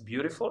these, that's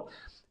beautiful.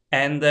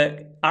 And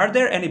are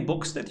there any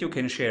books that you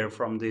can share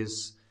from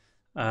this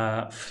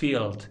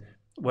field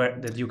where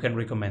that you can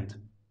recommend?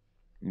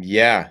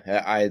 Yeah,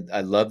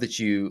 I love that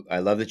you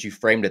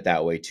framed it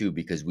that way too,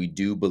 because we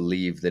do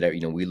believe that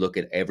we look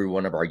at every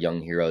one of our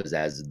young heroes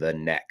as the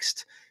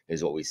next,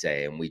 is what we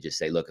say, and we just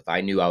say, look, if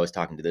I knew I was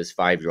talking to this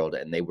 5-year-old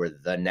and they were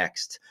the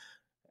next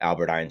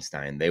Albert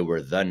Einstein, they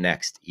were the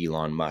next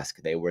Elon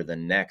Musk, they were the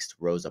next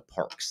Rosa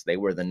Parks, they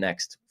were the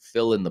next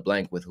fill in the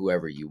blank with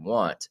whoever you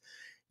want,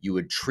 you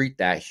would treat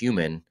that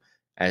human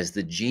as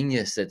the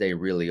genius that they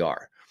really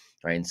are,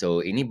 right? And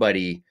so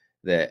anybody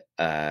that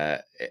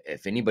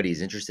if anybody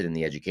is interested in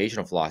the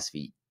educational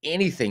philosophy,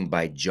 anything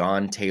by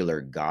John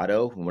Taylor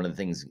Gatto, one of the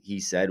things he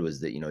said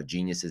was that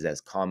genius is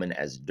as common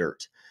as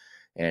dirt,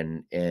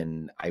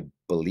 and I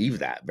believe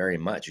that very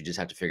much. You just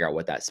have to figure out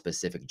what that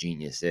specific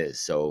genius is.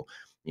 So,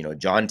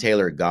 John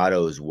Taylor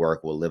Gatto's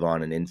work will live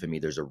on in infamy.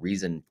 There's a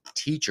reason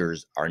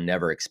teachers are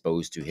never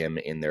exposed to him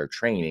in their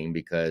training,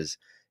 because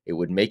it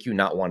would make you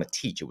not want to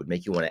teach. It would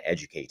make you want to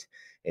educate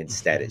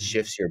instead. It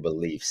shifts your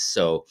beliefs.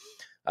 So,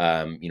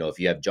 if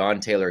you have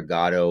John Taylor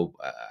Gatto,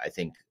 I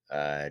think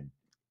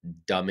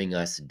dumbing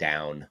us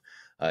down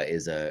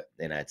is a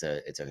and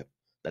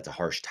that's a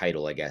harsh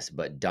title, I guess,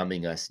 but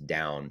dumbing us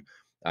down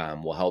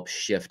will help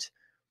shift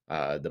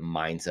the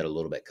mindset a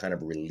little bit, kind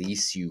of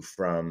release you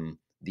from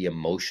the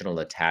emotional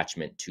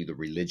attachment to the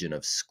religion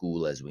of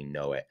school as we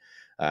know it.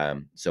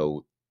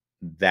 So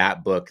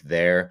that book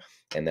there,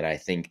 and then I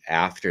think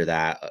after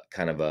that,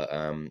 kind of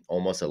a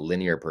almost a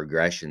linear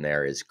progression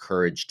there, is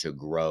Courage to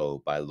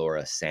Grow by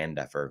Laura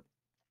Sandeffer.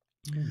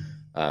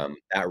 Mm.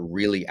 That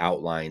really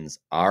outlines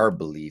our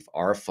belief,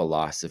 our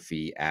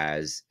philosophy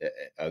as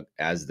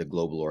the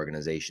global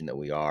organization that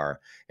we are,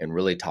 and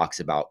really talks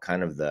about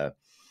kind of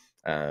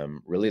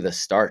really the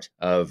start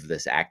of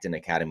this Acton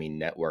Academy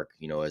network.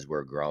 As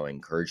we're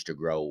growing, Courage to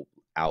Grow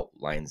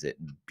outlines it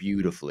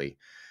beautifully.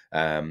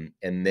 And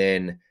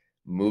then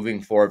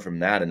moving forward from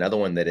that, another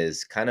one that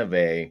is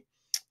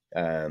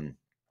um,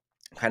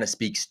 kind of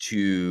speaks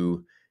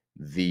to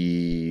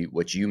the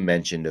what you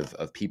mentioned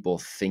of people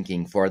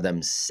thinking for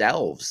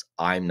themselves,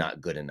 I'm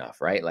not good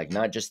enough, right? Like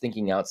not just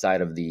thinking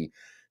outside of the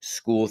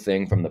school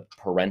thing from the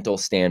parental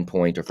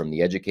standpoint or from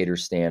the educator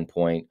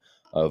standpoint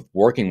of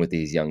working with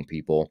these young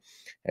people,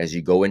 as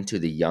you go into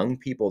the young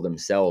people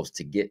themselves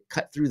to get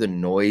cut through the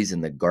noise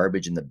and the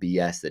garbage and the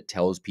BS that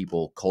tells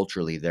people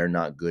culturally they're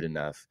not good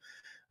enough.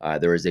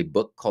 There is a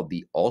book called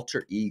The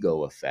Alter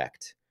Ego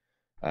Effect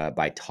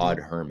by Todd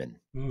Herman,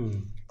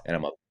 Mm. and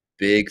I'm a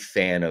big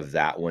fan of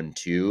that one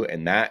too.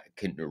 And that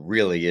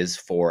really is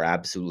for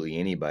absolutely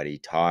anybody.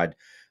 Todd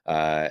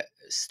uh,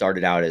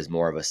 started out as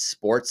more of a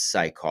sports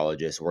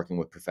psychologist working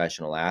with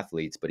professional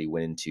athletes, but he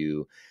went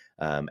into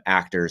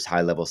actors,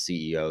 high level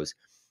CEOs,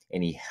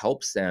 and he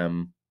helps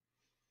them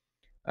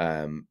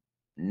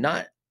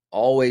not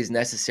always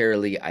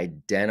necessarily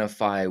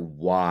identify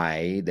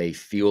why they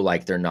feel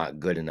like they're not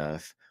good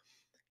enough.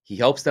 He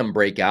helps them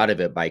break out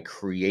of it by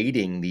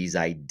creating these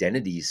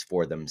identities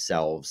for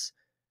themselves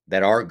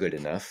that are good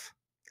enough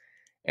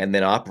and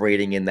then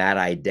operating in that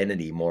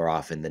identity more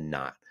often than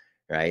not.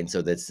 Right. And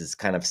so that's this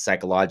kind of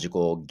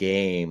psychological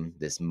game,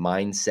 this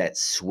mindset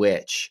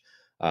switch.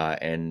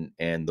 And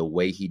the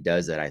way he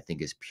does that, I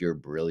think, is pure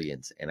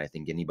brilliance. And I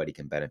think anybody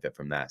can benefit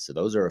from that. So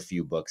those are a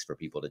few books for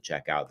people to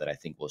check out that I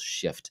think will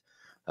shift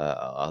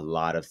a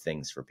lot of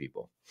things for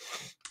people.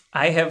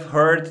 I have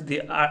heard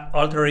the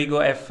alter ego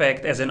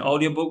effect as an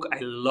audiobook. I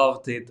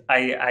loved it.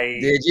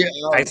 Did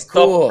you? I Oh, stopped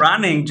cool.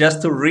 running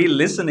just to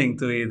re-listening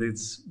to it.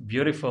 It's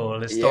beautiful.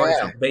 The stories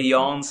Yeah, of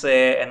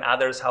Beyonce and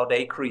others, how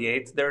they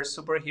create their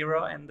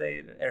superhero and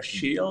their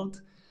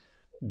shield.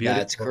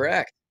 that's Beautiful.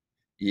 correct.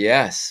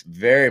 Yes,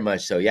 very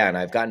much so. Yeah, and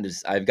I've gotten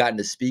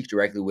to speak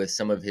directly with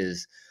some of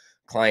his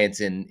clients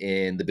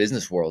in the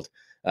business world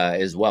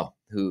as well,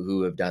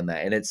 who have done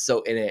that, and it's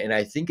so and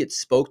I think it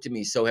spoke to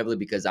me so heavily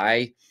because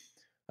I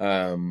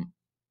um,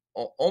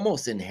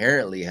 almost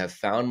inherently have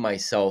found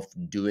myself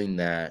doing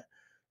that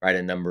right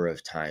a number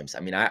of times. I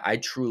mean, I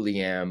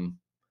truly am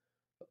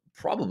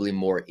probably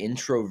more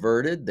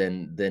introverted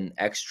than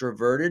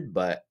extroverted,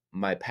 but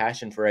my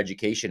passion for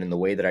education and the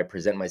way that I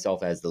present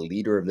myself as the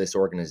leader of this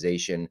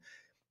organization,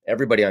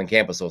 everybody on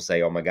campus will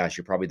say, "Oh my gosh,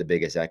 you're probably the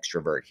biggest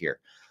extrovert here."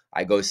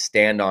 I go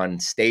stand on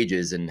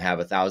stages and have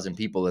 1,000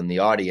 people in the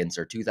audience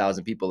or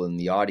 2,000 people in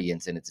the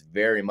audience, and it's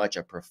very much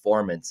a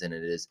performance. And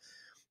it is,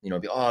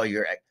 oh,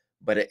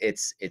 but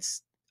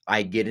it's.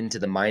 I get into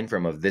the mind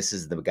frame of this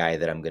is the guy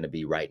that I'm going to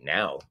be right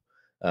now,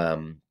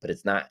 but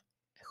it's not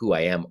who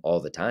I am all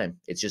the time.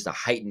 It's just a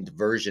heightened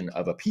version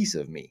of a piece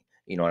of me,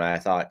 And I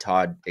thought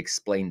Todd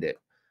explained it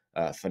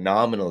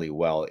phenomenally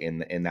well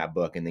in that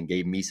book, and then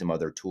gave me some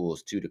other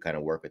tools too to kind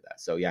of work with that.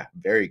 So yeah,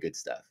 very good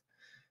stuff.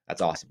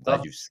 That's awesome.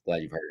 Glad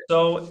you've heard it.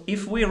 So,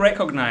 if we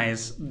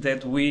recognize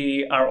that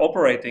we are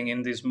operating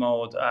in this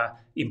mode,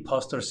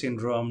 imposter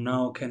syndrome,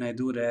 no, can I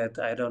do that?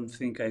 I don't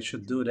think I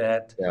should do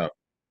that. Yeah,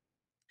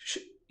 sh-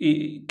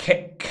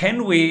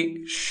 can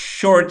we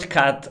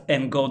shortcut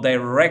and go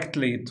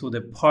directly to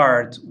the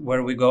part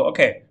where we go,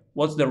 okay,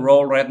 what's the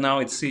role right now?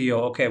 It's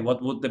CEO. Okay,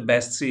 what would the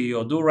best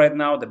CEO do right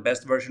now? The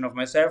best version of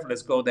myself?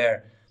 Let's go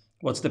there.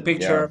 What's the yeah,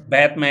 picture?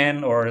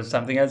 Batman or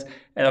something else?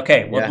 And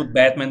okay, what yeah, would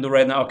Batman do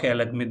right now? Okay,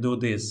 let me do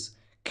this.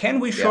 Can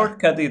we yeah.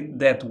 shortcut it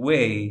that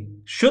way?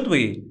 Should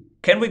we?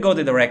 Can we go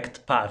the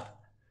direct path?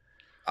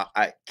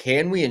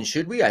 Can we and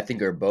should we? I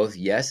think are both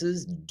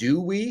yeses. Do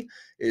we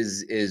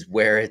is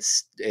where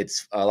it's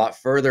a lot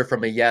further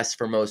from a yes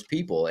for most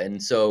people.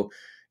 And so,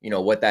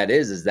 what that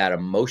is that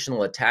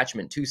emotional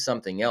attachment to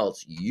something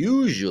else.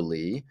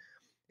 Usually,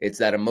 it's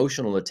that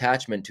emotional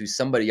attachment to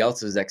somebody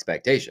else's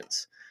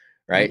expectations,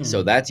 right?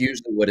 So Mm. that's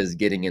usually what is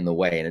getting in the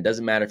way. And it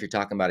doesn't matter if you're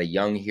talking about a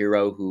young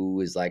hero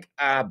who is like,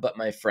 but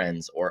my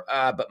friends, or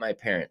but my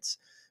parents,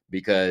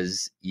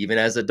 because even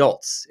as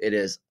adults, it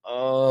is,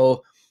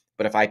 oh,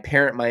 but if I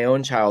parent my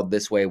own child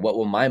this way, what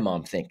will my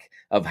mom think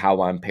of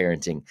how I'm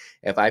parenting?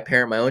 If I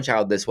parent my own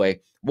child this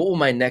way, what will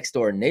my next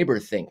door neighbor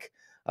think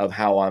of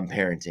how I'm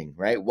parenting,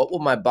 right? What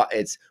will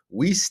it's,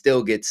 we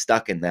still get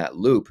stuck in that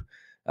loop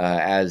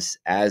as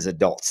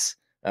adults,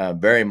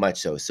 very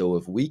much so. So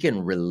if we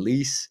can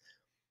release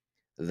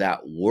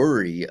that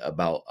worry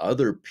about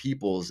other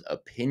people's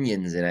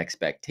opinions and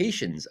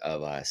expectations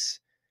of us,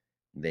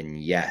 then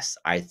yes,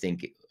 I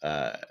think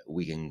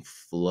we can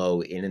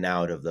flow in and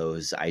out of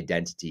those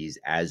identities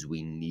as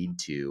we need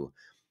to,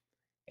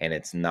 and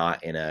it's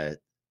not in a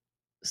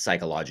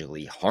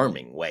psychologically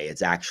harming way.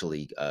 It's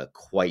actually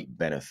quite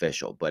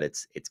beneficial, but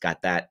it's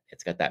got that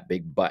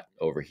big but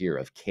over here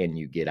of can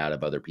you get out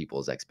of other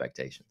people's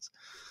expectations?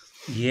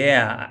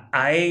 Yeah,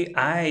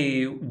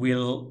 I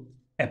will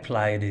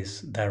apply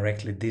this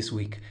directly this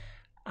week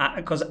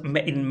because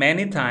in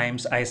many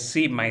times I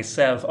see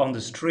myself on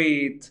the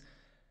street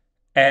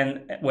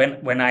And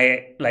when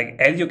I like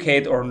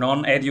educate or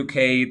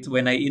non-educate,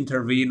 when I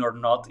intervene or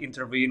not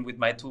intervene with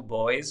my two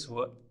boys,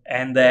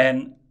 and Yeah.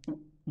 then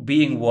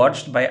being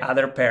watched by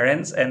other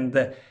parents, and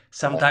Yeah.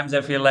 sometimes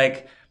I feel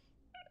like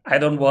I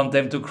don't want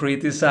them to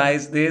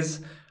criticize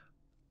this.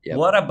 Yep.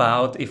 What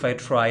about if I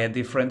try a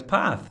different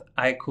path?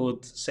 I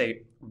could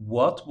say,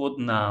 what would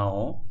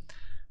now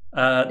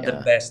the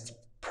Yeah. best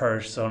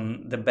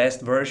person, the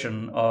best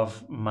version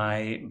of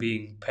my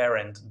being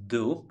parent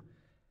do?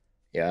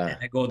 And Yeah.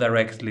 I go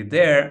directly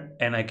there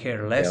and I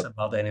care less Yep.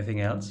 about anything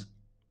else.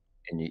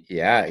 And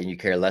you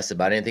care less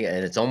about anything,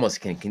 and it's almost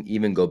can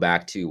even go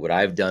back to what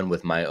I've done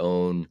with my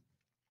own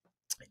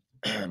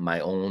my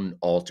own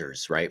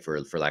altars, right?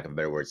 For lack of a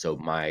better word. So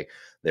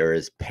there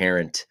is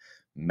parent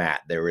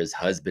Matt, there is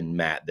husband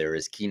Matt, there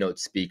is keynote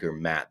speaker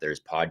Matt, there's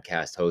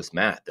podcast host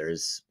Matt,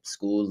 there's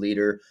school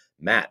leader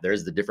Matt,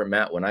 there's the different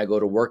Matt when I go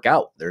to work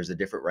out. There's a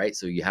different, right?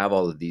 So you have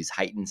all of these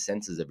heightened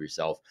senses of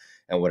yourself.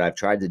 And what I've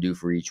tried to do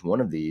for each one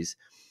of these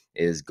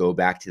is go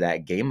back to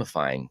that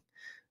gamifying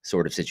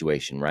sort of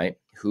situation, right?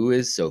 Who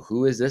is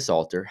this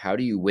altar? How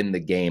do you win the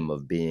game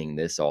of being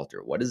this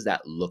altar? What does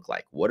that look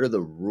like? What are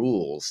the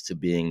rules to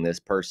being this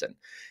person?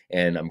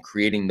 And I'm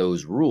creating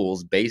those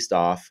rules based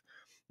off,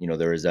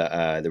 there was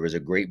a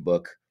great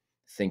book,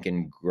 Think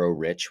and Grow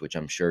Rich, which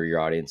I'm sure your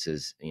audience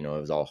is,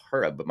 has all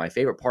heard of. But my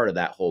favorite part of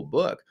that whole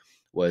book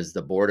was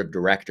the board of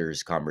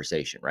directors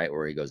conversation, right?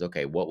 Where he goes,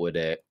 okay, what would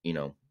it,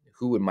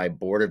 who would my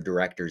board of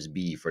directors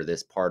be for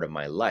this part of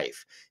my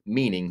life?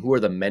 Meaning, who are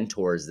the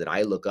mentors that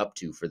I look up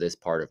to for this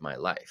part of my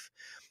life?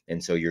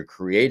 And so you're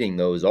creating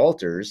those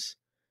altars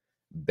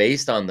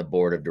based on the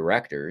board of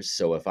directors.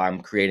 So if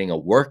I'm creating a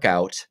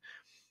workout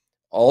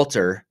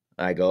altar,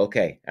 I go,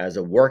 okay, as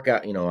a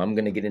workout, I'm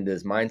going to get into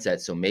this mindset.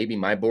 So maybe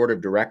my board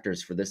of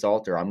directors for this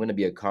altar, I'm going to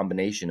be a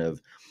combination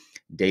of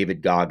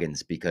David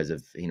Goggins because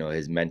of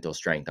his mental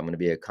strength. I'm going to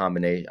be a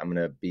combination. I'm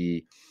going to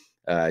be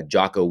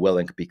Jocko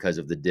Willink because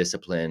of the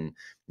discipline,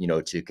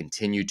 to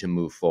continue to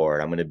move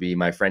forward. I'm going to be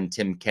my friend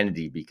Tim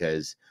Kennedy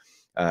because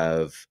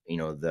of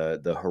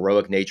the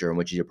heroic nature in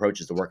which he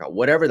approaches the workout.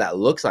 Whatever that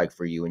looks like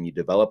for you, and you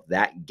develop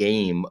that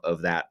game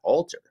of that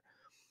altar,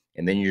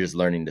 and then you're just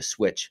learning to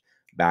switch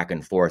back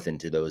and forth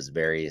into those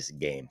various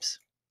games.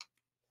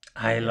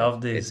 I Yeah,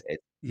 love this.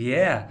 it's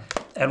Yeah.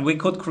 And we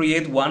could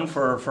create one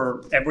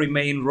for every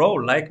main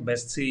role, like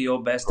best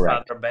CEO, best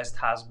correct, father, best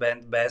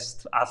husband,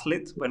 best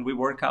athlete when we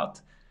work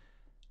out.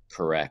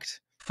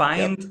 correct.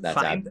 Yep, that's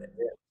Find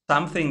absolutely it.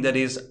 something that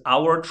is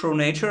our true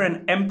nature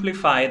and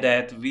amplify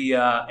that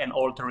via an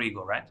alter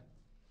ego, right?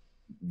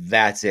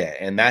 That's it,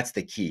 and that's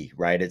the key,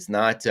 right? It's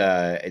not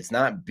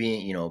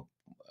being,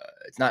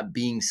 it's not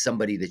being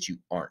somebody that you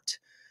aren't.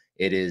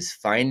 It is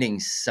finding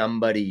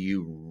somebody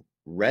you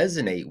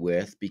resonate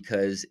with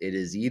because it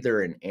is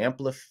either an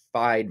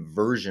amplified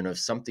version of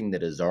something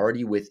that is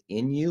already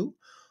within you,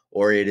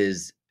 or it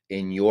is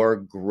in your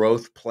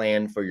growth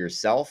plan for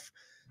yourself,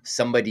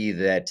 somebody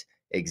that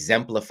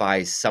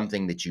exemplifies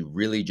something that you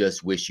really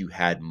just wish you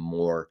had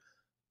more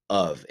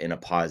of in a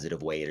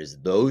positive way. It is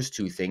those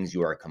two things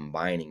you are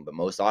combining, but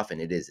most often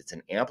it's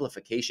an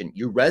amplification.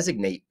 You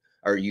resonate,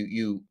 or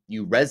you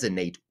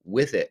resonate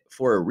with it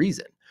for a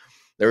reason.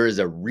 There is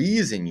a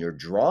reason you're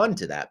drawn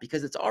to that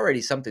because it's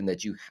already something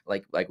that you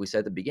like we said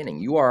at the beginning.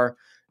 You are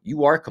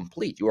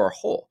complete, you are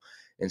whole.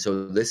 And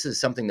so this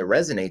is something that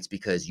resonates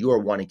because you are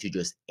wanting to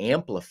just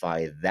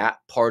amplify that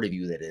part of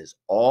you that is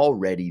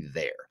already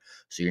there.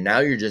 So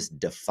you're just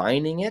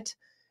defining it,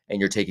 and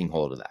you're taking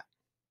hold of that.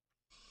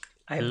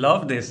 I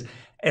love this.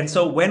 And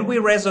so when we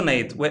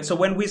resonate, so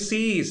when we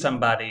see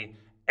somebody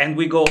and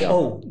we go, Yeah.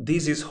 "Oh,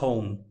 this is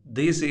home.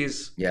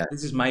 Yeah.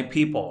 This is my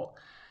people."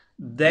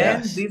 Then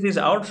Yes. this is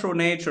our true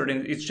nature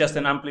and it's just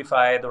an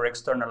amplified or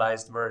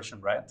externalized version,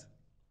 right?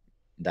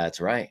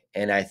 That's right.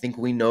 And I think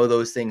we know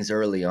those things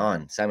early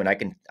on. Simon,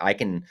 I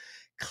can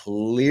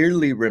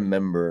clearly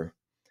remember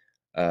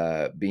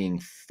being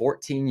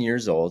 14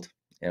 years old,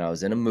 and I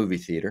was in a movie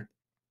theater.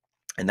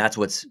 And that's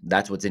what's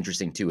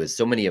interesting too, is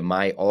so many of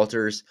my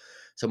alters,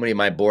 so many of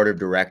my board of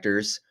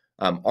directors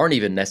aren't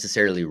even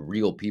necessarily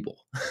real people.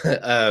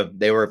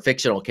 They were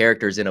fictional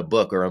characters in a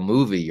book or a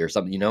movie or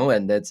something,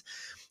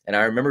 and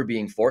I remember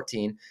being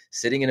 14,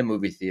 sitting in a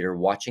movie theater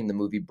watching the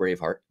movie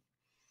Braveheart,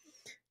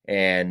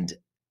 and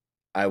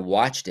I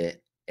watched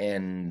it,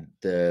 and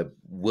the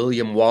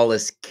William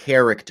Wallace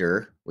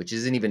character, which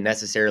isn't even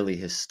necessarily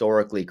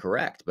historically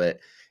correct, but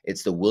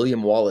it's the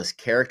William Wallace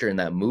character in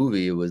that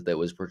movie that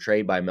was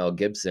portrayed by Mel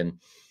Gibson,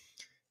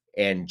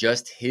 and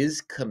just his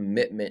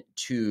commitment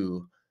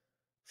to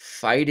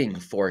fighting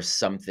for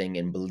something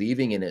and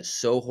believing in it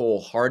so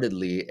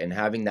wholeheartedly, and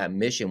having that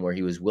mission where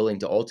he was willing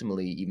to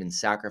ultimately even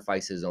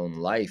sacrifice his own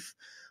life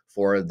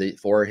for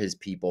his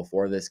people,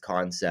 for this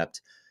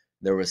concept.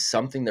 There was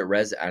something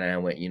that and I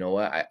went, you know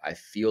what, I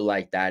feel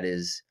like that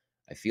is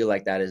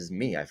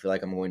me. I feel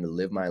like I'm going to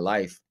live my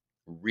life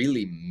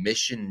really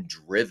mission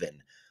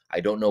driven. I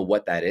don't know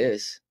what that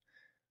is.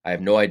 I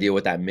have no idea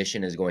what that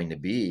mission is going to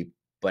be,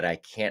 but I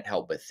can't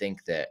help but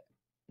think that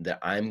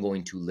I'm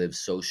going to live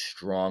so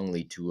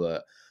strongly to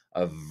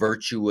a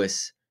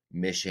virtuous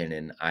mission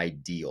and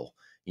ideal.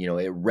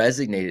 It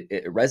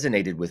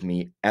resonated with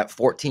me at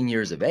 14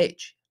 years of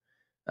age.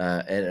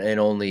 And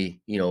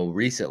only,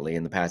 recently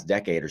in the past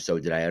decade or so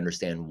did I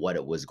understand what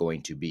it was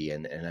going to be,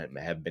 and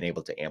I have been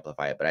able to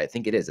amplify it. But I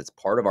think it's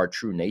part of our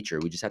true nature.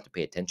 We just have to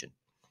pay attention.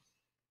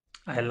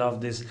 I love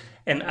this,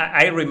 and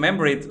I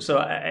remember it. So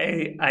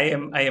I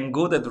am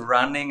good at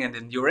running and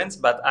endurance,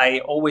 but I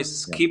always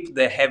Yeah. skip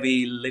the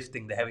heavy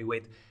lifting, the heavy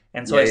weight.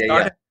 And so Yeah, I yeah, yeah.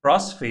 started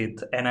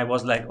CrossFit, and I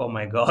was like, "Oh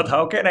my God,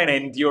 how can I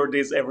endure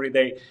this every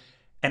day?"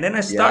 And then I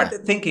Yeah.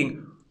 started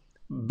thinking,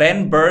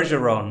 Ben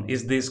Bergeron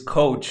is this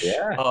coach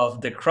Yeah.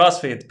 of the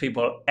CrossFit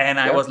people, and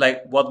I Yep. was like,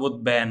 "What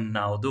would Ben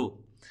now do?"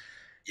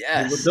 He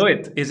would Yes. do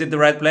it. Is it the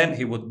right plan?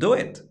 He would do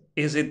it.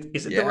 Is it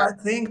the Yeah. right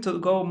thing to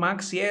go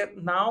max yet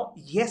now?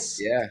 Yes.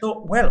 Yeah.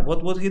 So well,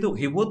 what would he do?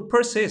 He would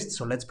persist.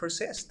 So let's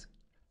persist.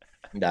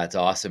 That's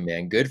awesome,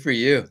 man. Good for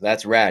you.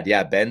 That's rad.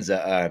 Yeah, Ben's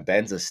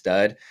a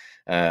stud.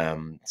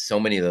 So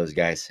many of those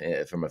guys,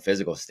 from a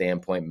physical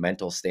standpoint,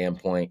 mental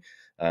standpoint,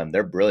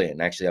 they're brilliant.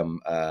 And actually,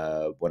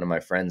 one of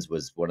my friends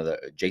was one of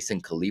the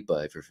Jason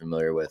Kalipa, if you're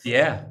familiar with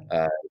Yeah.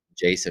 uh,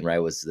 Jason, right?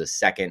 Was the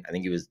second. I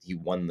think he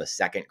won the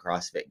second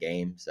CrossFit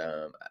Games.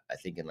 I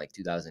think in like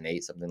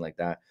 2008, something like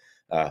that.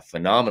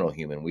 Phenomenal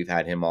human. We've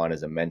had him on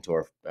as a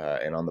mentor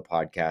and on the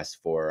podcast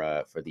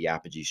for the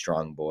Apogee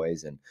Strong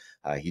Boys, and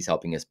he's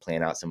helping us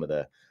plan out some of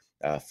the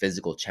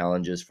physical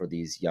challenges for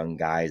these young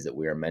guys that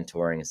we are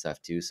mentoring and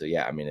stuff too. So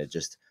yeah, I mean, it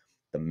just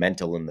the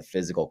mental and the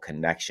physical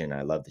connection.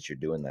 I love that you're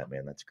doing that,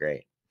 man. That's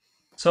great.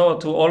 So,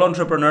 to all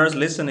entrepreneurs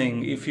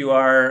listening, if you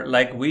are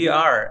like we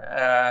are,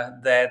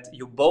 that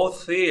you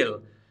both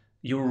feel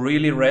you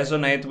really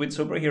resonate with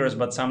superheroes,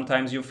 but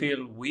sometimes you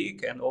feel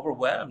weak and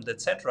overwhelmed,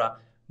 etc.,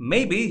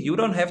 maybe you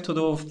don't have to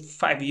do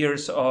 5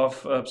 years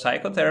of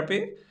psychotherapy.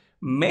 That's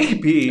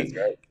Maybe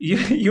right.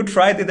 you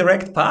try the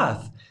direct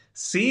path.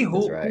 See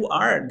That's who right.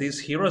 are these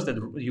heroes that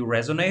you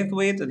resonate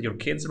with, that your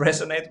kids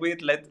resonate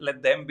with.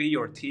 Let them be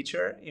your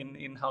teacher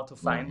in how to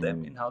find them,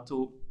 Hmm. in how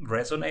to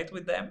resonate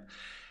with them,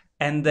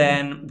 and Hmm.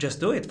 then just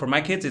do it. For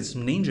my kids, it's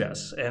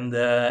ninjas,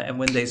 and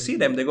when they see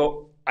them, they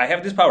go, "I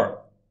have this power,"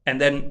 and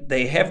then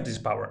they have this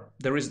power.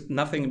 There is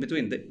nothing in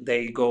between.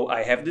 They go,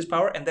 "I have this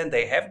power," and then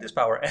they have this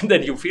power, and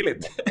then you feel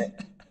it.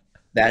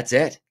 That's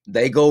it.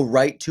 They go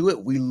right to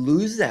it. We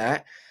lose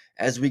that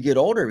as we get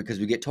older because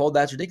we get told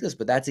that's ridiculous,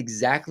 but that's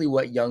exactly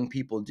what young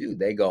people do.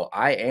 They go,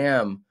 "I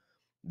am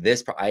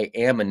this. I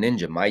am a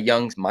ninja."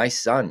 My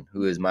son,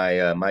 who is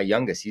my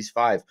youngest, he's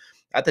 5.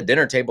 At the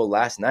dinner table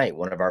last night,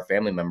 one of our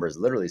family members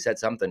literally said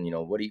something.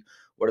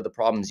 What are the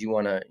problems you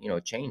want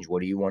to change?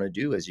 What do you want to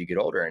do as you get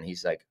older? And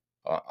he's like,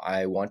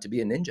 "I want to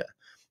be a ninja."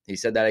 He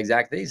said that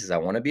exact thing. He says, "I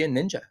want to be a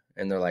ninja,"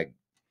 and they're like,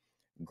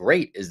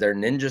 "Great. Is there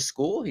ninja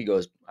school?" He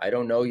goes, "I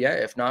don't know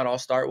yet. If not, I'll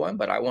start one,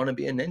 but I want to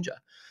be a ninja."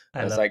 I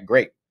And it's love. like,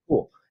 great,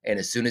 cool. And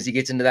as soon as he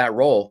gets into that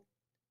role,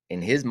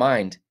 in his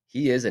mind,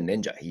 he is a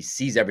ninja. He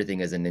sees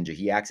everything as a ninja.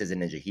 He acts as a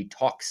ninja. He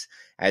talks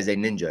as a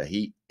ninja.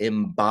 He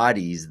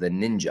embodies the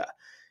ninja.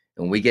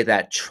 And we get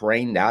that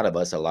trained out of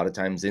us a lot of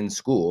times in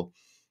school.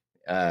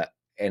 Uh,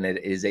 and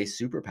it is a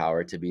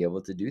superpower to be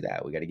able to do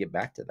that. We got to get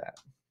back to that.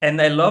 And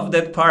I love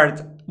that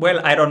part. Well,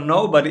 I don't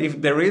know, but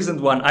if there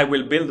isn't one, I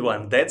will build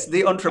one. That's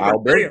the I'll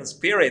build. entrepreneurial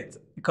spirit.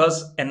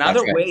 Because That's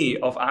another right. way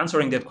of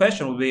answering that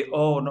question would be,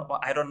 "Oh no,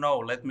 I don't know.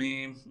 Let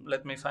me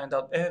find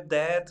out."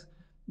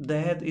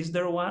 Dad, is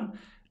there one?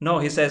 No,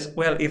 he says,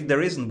 "Well, if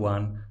there isn't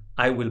one,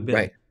 I will build."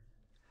 Right.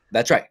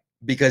 That's right.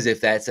 Because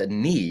if that's a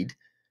need,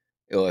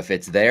 if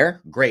it's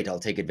there, great, I'll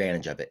take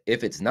advantage of it.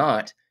 If it's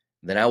not,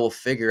 then I will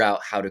figure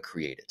out how to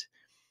create it.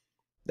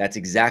 That's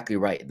exactly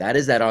right. That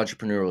is that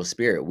entrepreneurial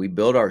spirit. We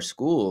build our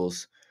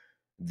schools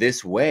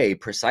this way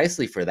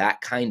precisely for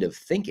that kind of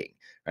thinking,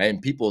 right?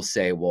 And people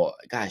say, "Well,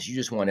 gosh, you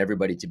just want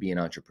everybody to be an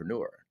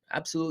entrepreneur."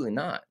 Absolutely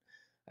not.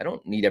 I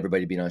don't need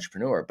everybody to be an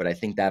entrepreneur, but I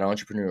think that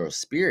entrepreneurial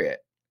spirit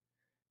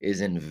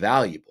is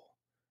invaluable.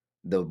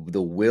 The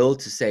will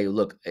to say,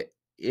 "Look,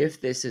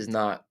 if this is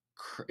not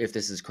if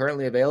this is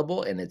currently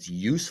available and it's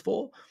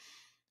useful,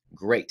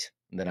 great,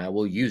 then I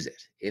will use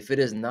it. If it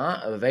is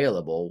not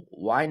available,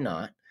 why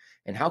not?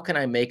 And how can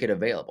I make it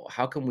available?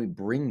 How can we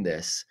bring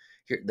this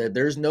here?"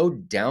 There's no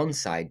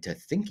downside to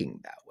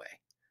thinking that way.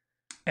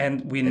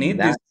 And we And need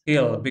this that's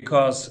skill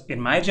because in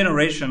my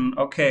generation,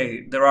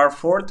 okay, there are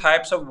four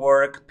types of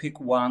work. Pick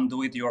one,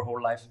 do it your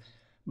whole life.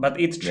 But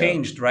it's yeah,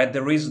 changed, right?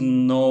 There is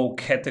no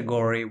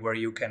category where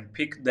you can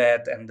pick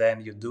that and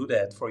then you do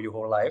that for your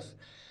whole life.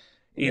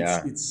 It's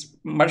yeah, it's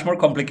much more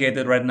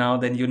complicated right now.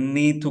 Than you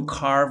need to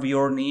carve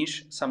your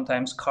niche,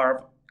 sometimes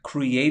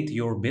create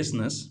your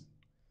business.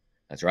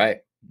 that's right.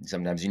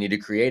 Sometimes you need to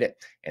create it.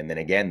 And then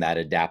again, that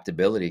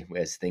adaptability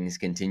as things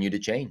continue to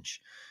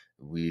change.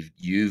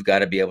 You've got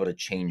to be able to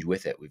change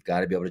with it. We've got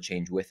to be able to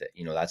change with it.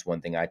 That's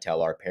one thing I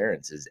tell our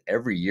parents is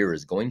every year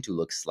is going to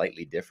look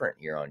slightly different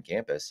here on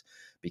campus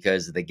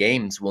because the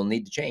games will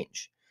need to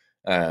change.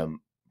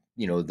 Um,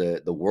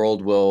 the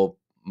world will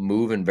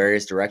move in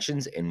various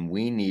directions, and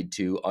we need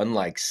to,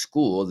 unlike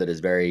school that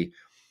is very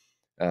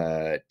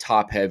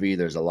top heavy,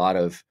 there's a lot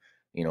of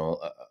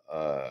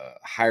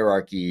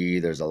hierarchy.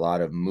 There's a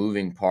lot of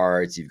moving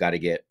parts. You've got to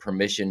get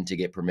permission to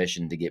get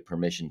permission to get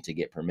permission to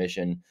get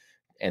permission.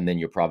 And then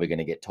you're probably going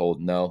to get told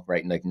no,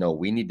 right? And like, no,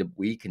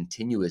 we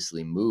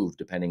continuously move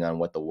depending on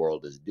what the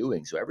world is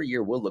doing. So every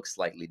year will look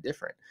slightly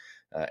different.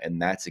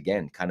 And that's,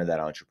 again, kind of that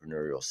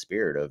entrepreneurial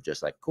spirit of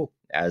just like, cool,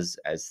 as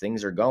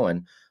things are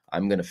going,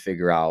 I'm going to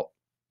figure out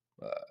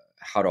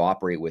how to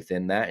operate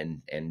within that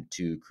and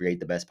to create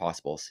the best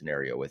possible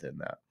scenario within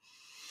that.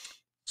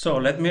 So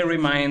let me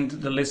remind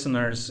the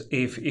listeners,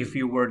 if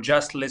you were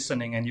just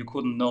listening and you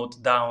couldn't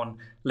note down,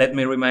 let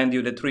me remind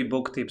you the 3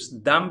 book tips: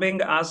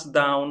 Dumbing Us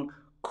Down,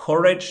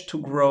 Courage to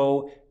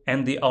Grow,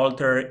 and The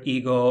Alter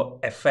Ego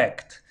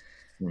Effect.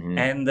 Mm-hmm.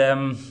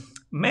 And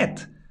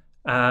Matt,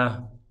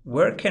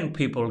 where can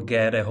people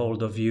get a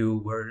hold of you?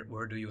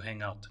 Where do you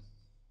hang out?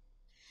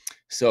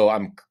 So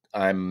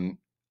I'm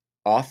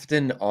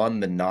often on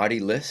the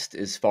naughty list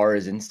as far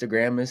as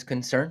Instagram is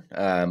concerned.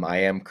 I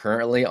am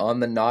currently on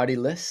the naughty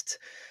list,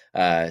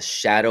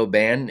 shadow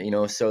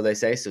ban, so they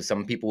say. So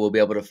some people will be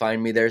able to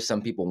find me there,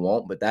 some people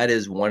won't, but that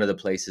is one of the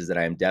places that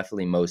I am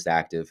definitely most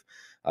active,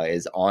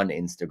 is on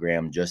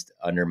Instagram, just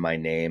under my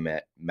name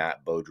at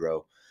Matt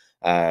Beaudreau.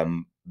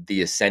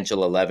 The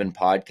Essential 11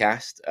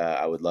 podcast,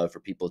 I would love for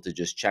people to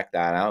just check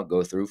that out,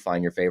 go through,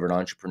 find your favorite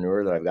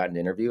entrepreneur that I've gotten to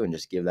interview and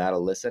just give that a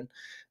listen.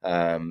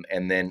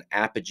 And then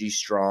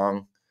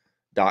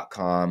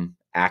apogeestrong.com,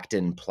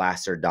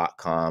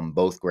 actonplacer.com,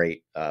 both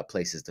great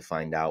places to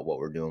find out what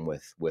we're doing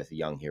with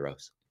young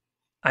heroes.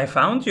 I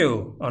found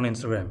you on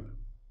Instagram.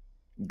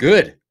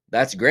 Good.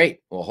 That's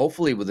great. Well,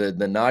 hopefully with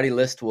the naughty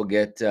list will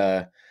get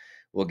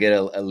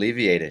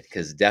alleviated,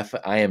 because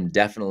I am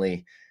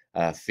definitely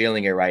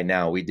feeling it right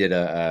now. I did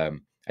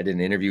an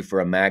interview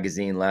for a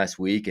magazine last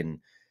week, and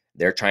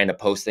they're trying to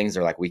post things.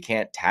 They're like, we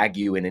can't tag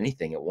you in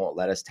anything. It won't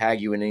let us tag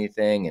you in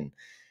anything. And,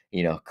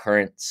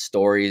 current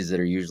stories that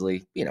are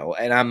usually,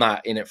 and I'm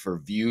not in it for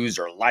views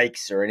or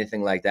likes or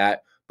anything like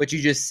that, but you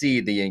just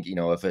see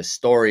if a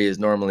story is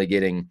normally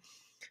getting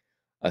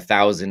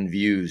 1,000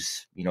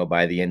 views,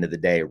 by the end of the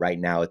day, right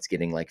now it's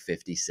getting like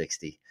 50,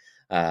 60.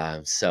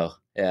 So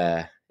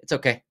it's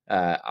okay.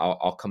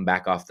 I'll come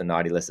back off the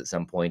naughty list at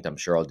some point. I'm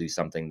sure I'll do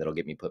something that'll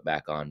get me put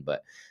back on,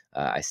 but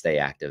I stay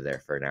active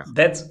there for now.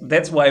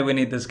 That's why we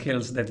need the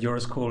skills that your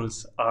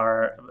schools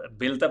are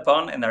built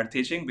upon and are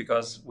teaching,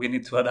 because we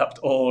need to adapt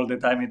all the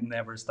time. It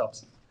never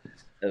stops.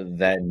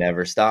 That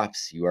never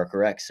stops. You are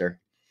correct, sir.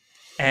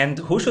 And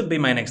who should be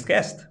my next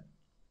guest?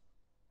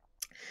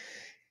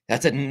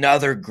 That's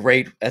another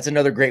great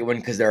one,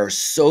 because there are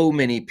so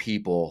many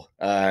people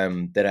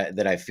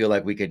that I feel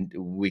like we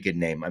could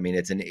name. I mean,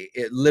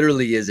 it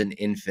literally is an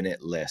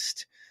infinite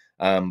list.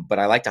 But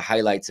I like to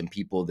highlight some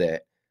people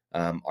that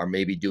are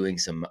maybe doing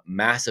some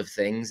massive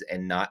things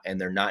and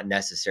they're not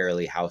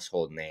necessarily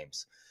household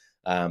names.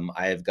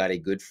 I have got a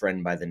good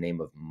friend by the name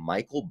of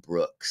Michael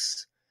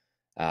Brooks,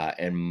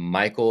 and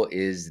Michael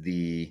is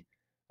the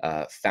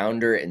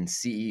founder and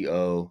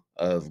CEO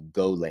of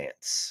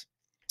GoLance.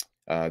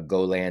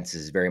 GoLance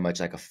is very much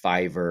like a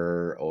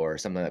Fiverr or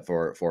something like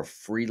for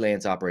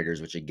freelance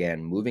operators, which,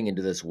 again, moving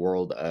into this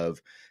world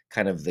of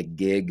kind of the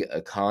gig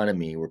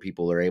economy, where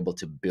people are able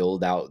to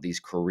build out these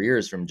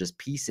careers from just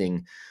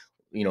piecing,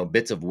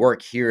 bits of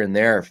work here and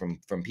there from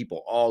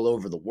people all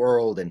over the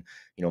world. And,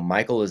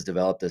 Michael has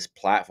developed this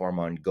platform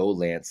on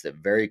GoLance that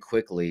very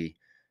quickly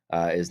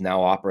is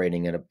now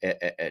operating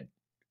at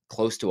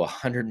close to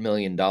 $100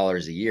 million a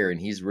year.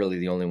 And he's really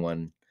the only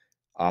one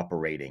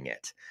operating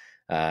it.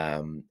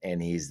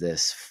 And he's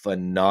this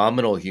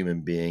phenomenal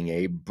human being,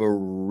 a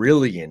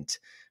brilliant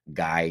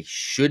guy,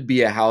 should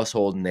be a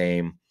household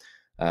name,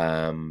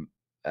 and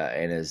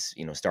is,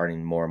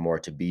 starting more and more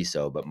to be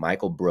so. But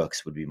Michael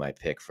Brooks would be my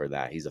pick for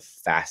that. He's a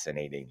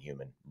fascinating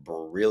human,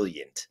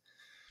 brilliant,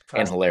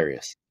 and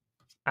hilarious.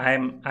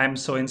 I'm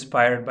so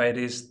inspired by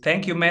this.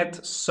 Thank you,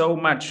 Matt, so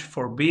much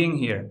for being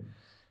here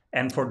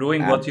and for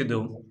doing what you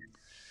do.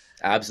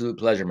 Absolute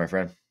pleasure, my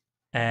friend.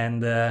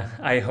 And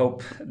I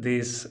hope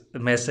this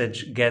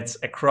message gets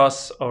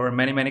across over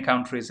many, many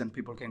countries and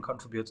people can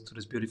contribute to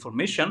this beautiful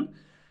mission.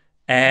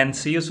 And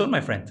see you soon, my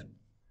friend.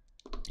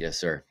 Yes,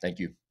 sir. Thank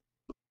you.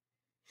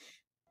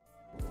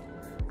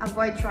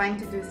 Avoid trying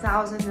to do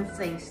thousands of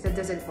things that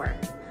doesn't work.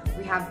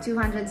 We have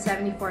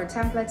 274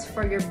 templates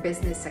for your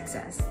business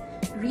success.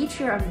 Reach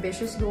your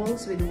ambitious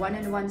goals with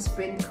one-on-one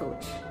sprint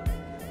coach.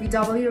 We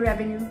double your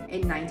revenue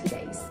in 90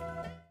 days.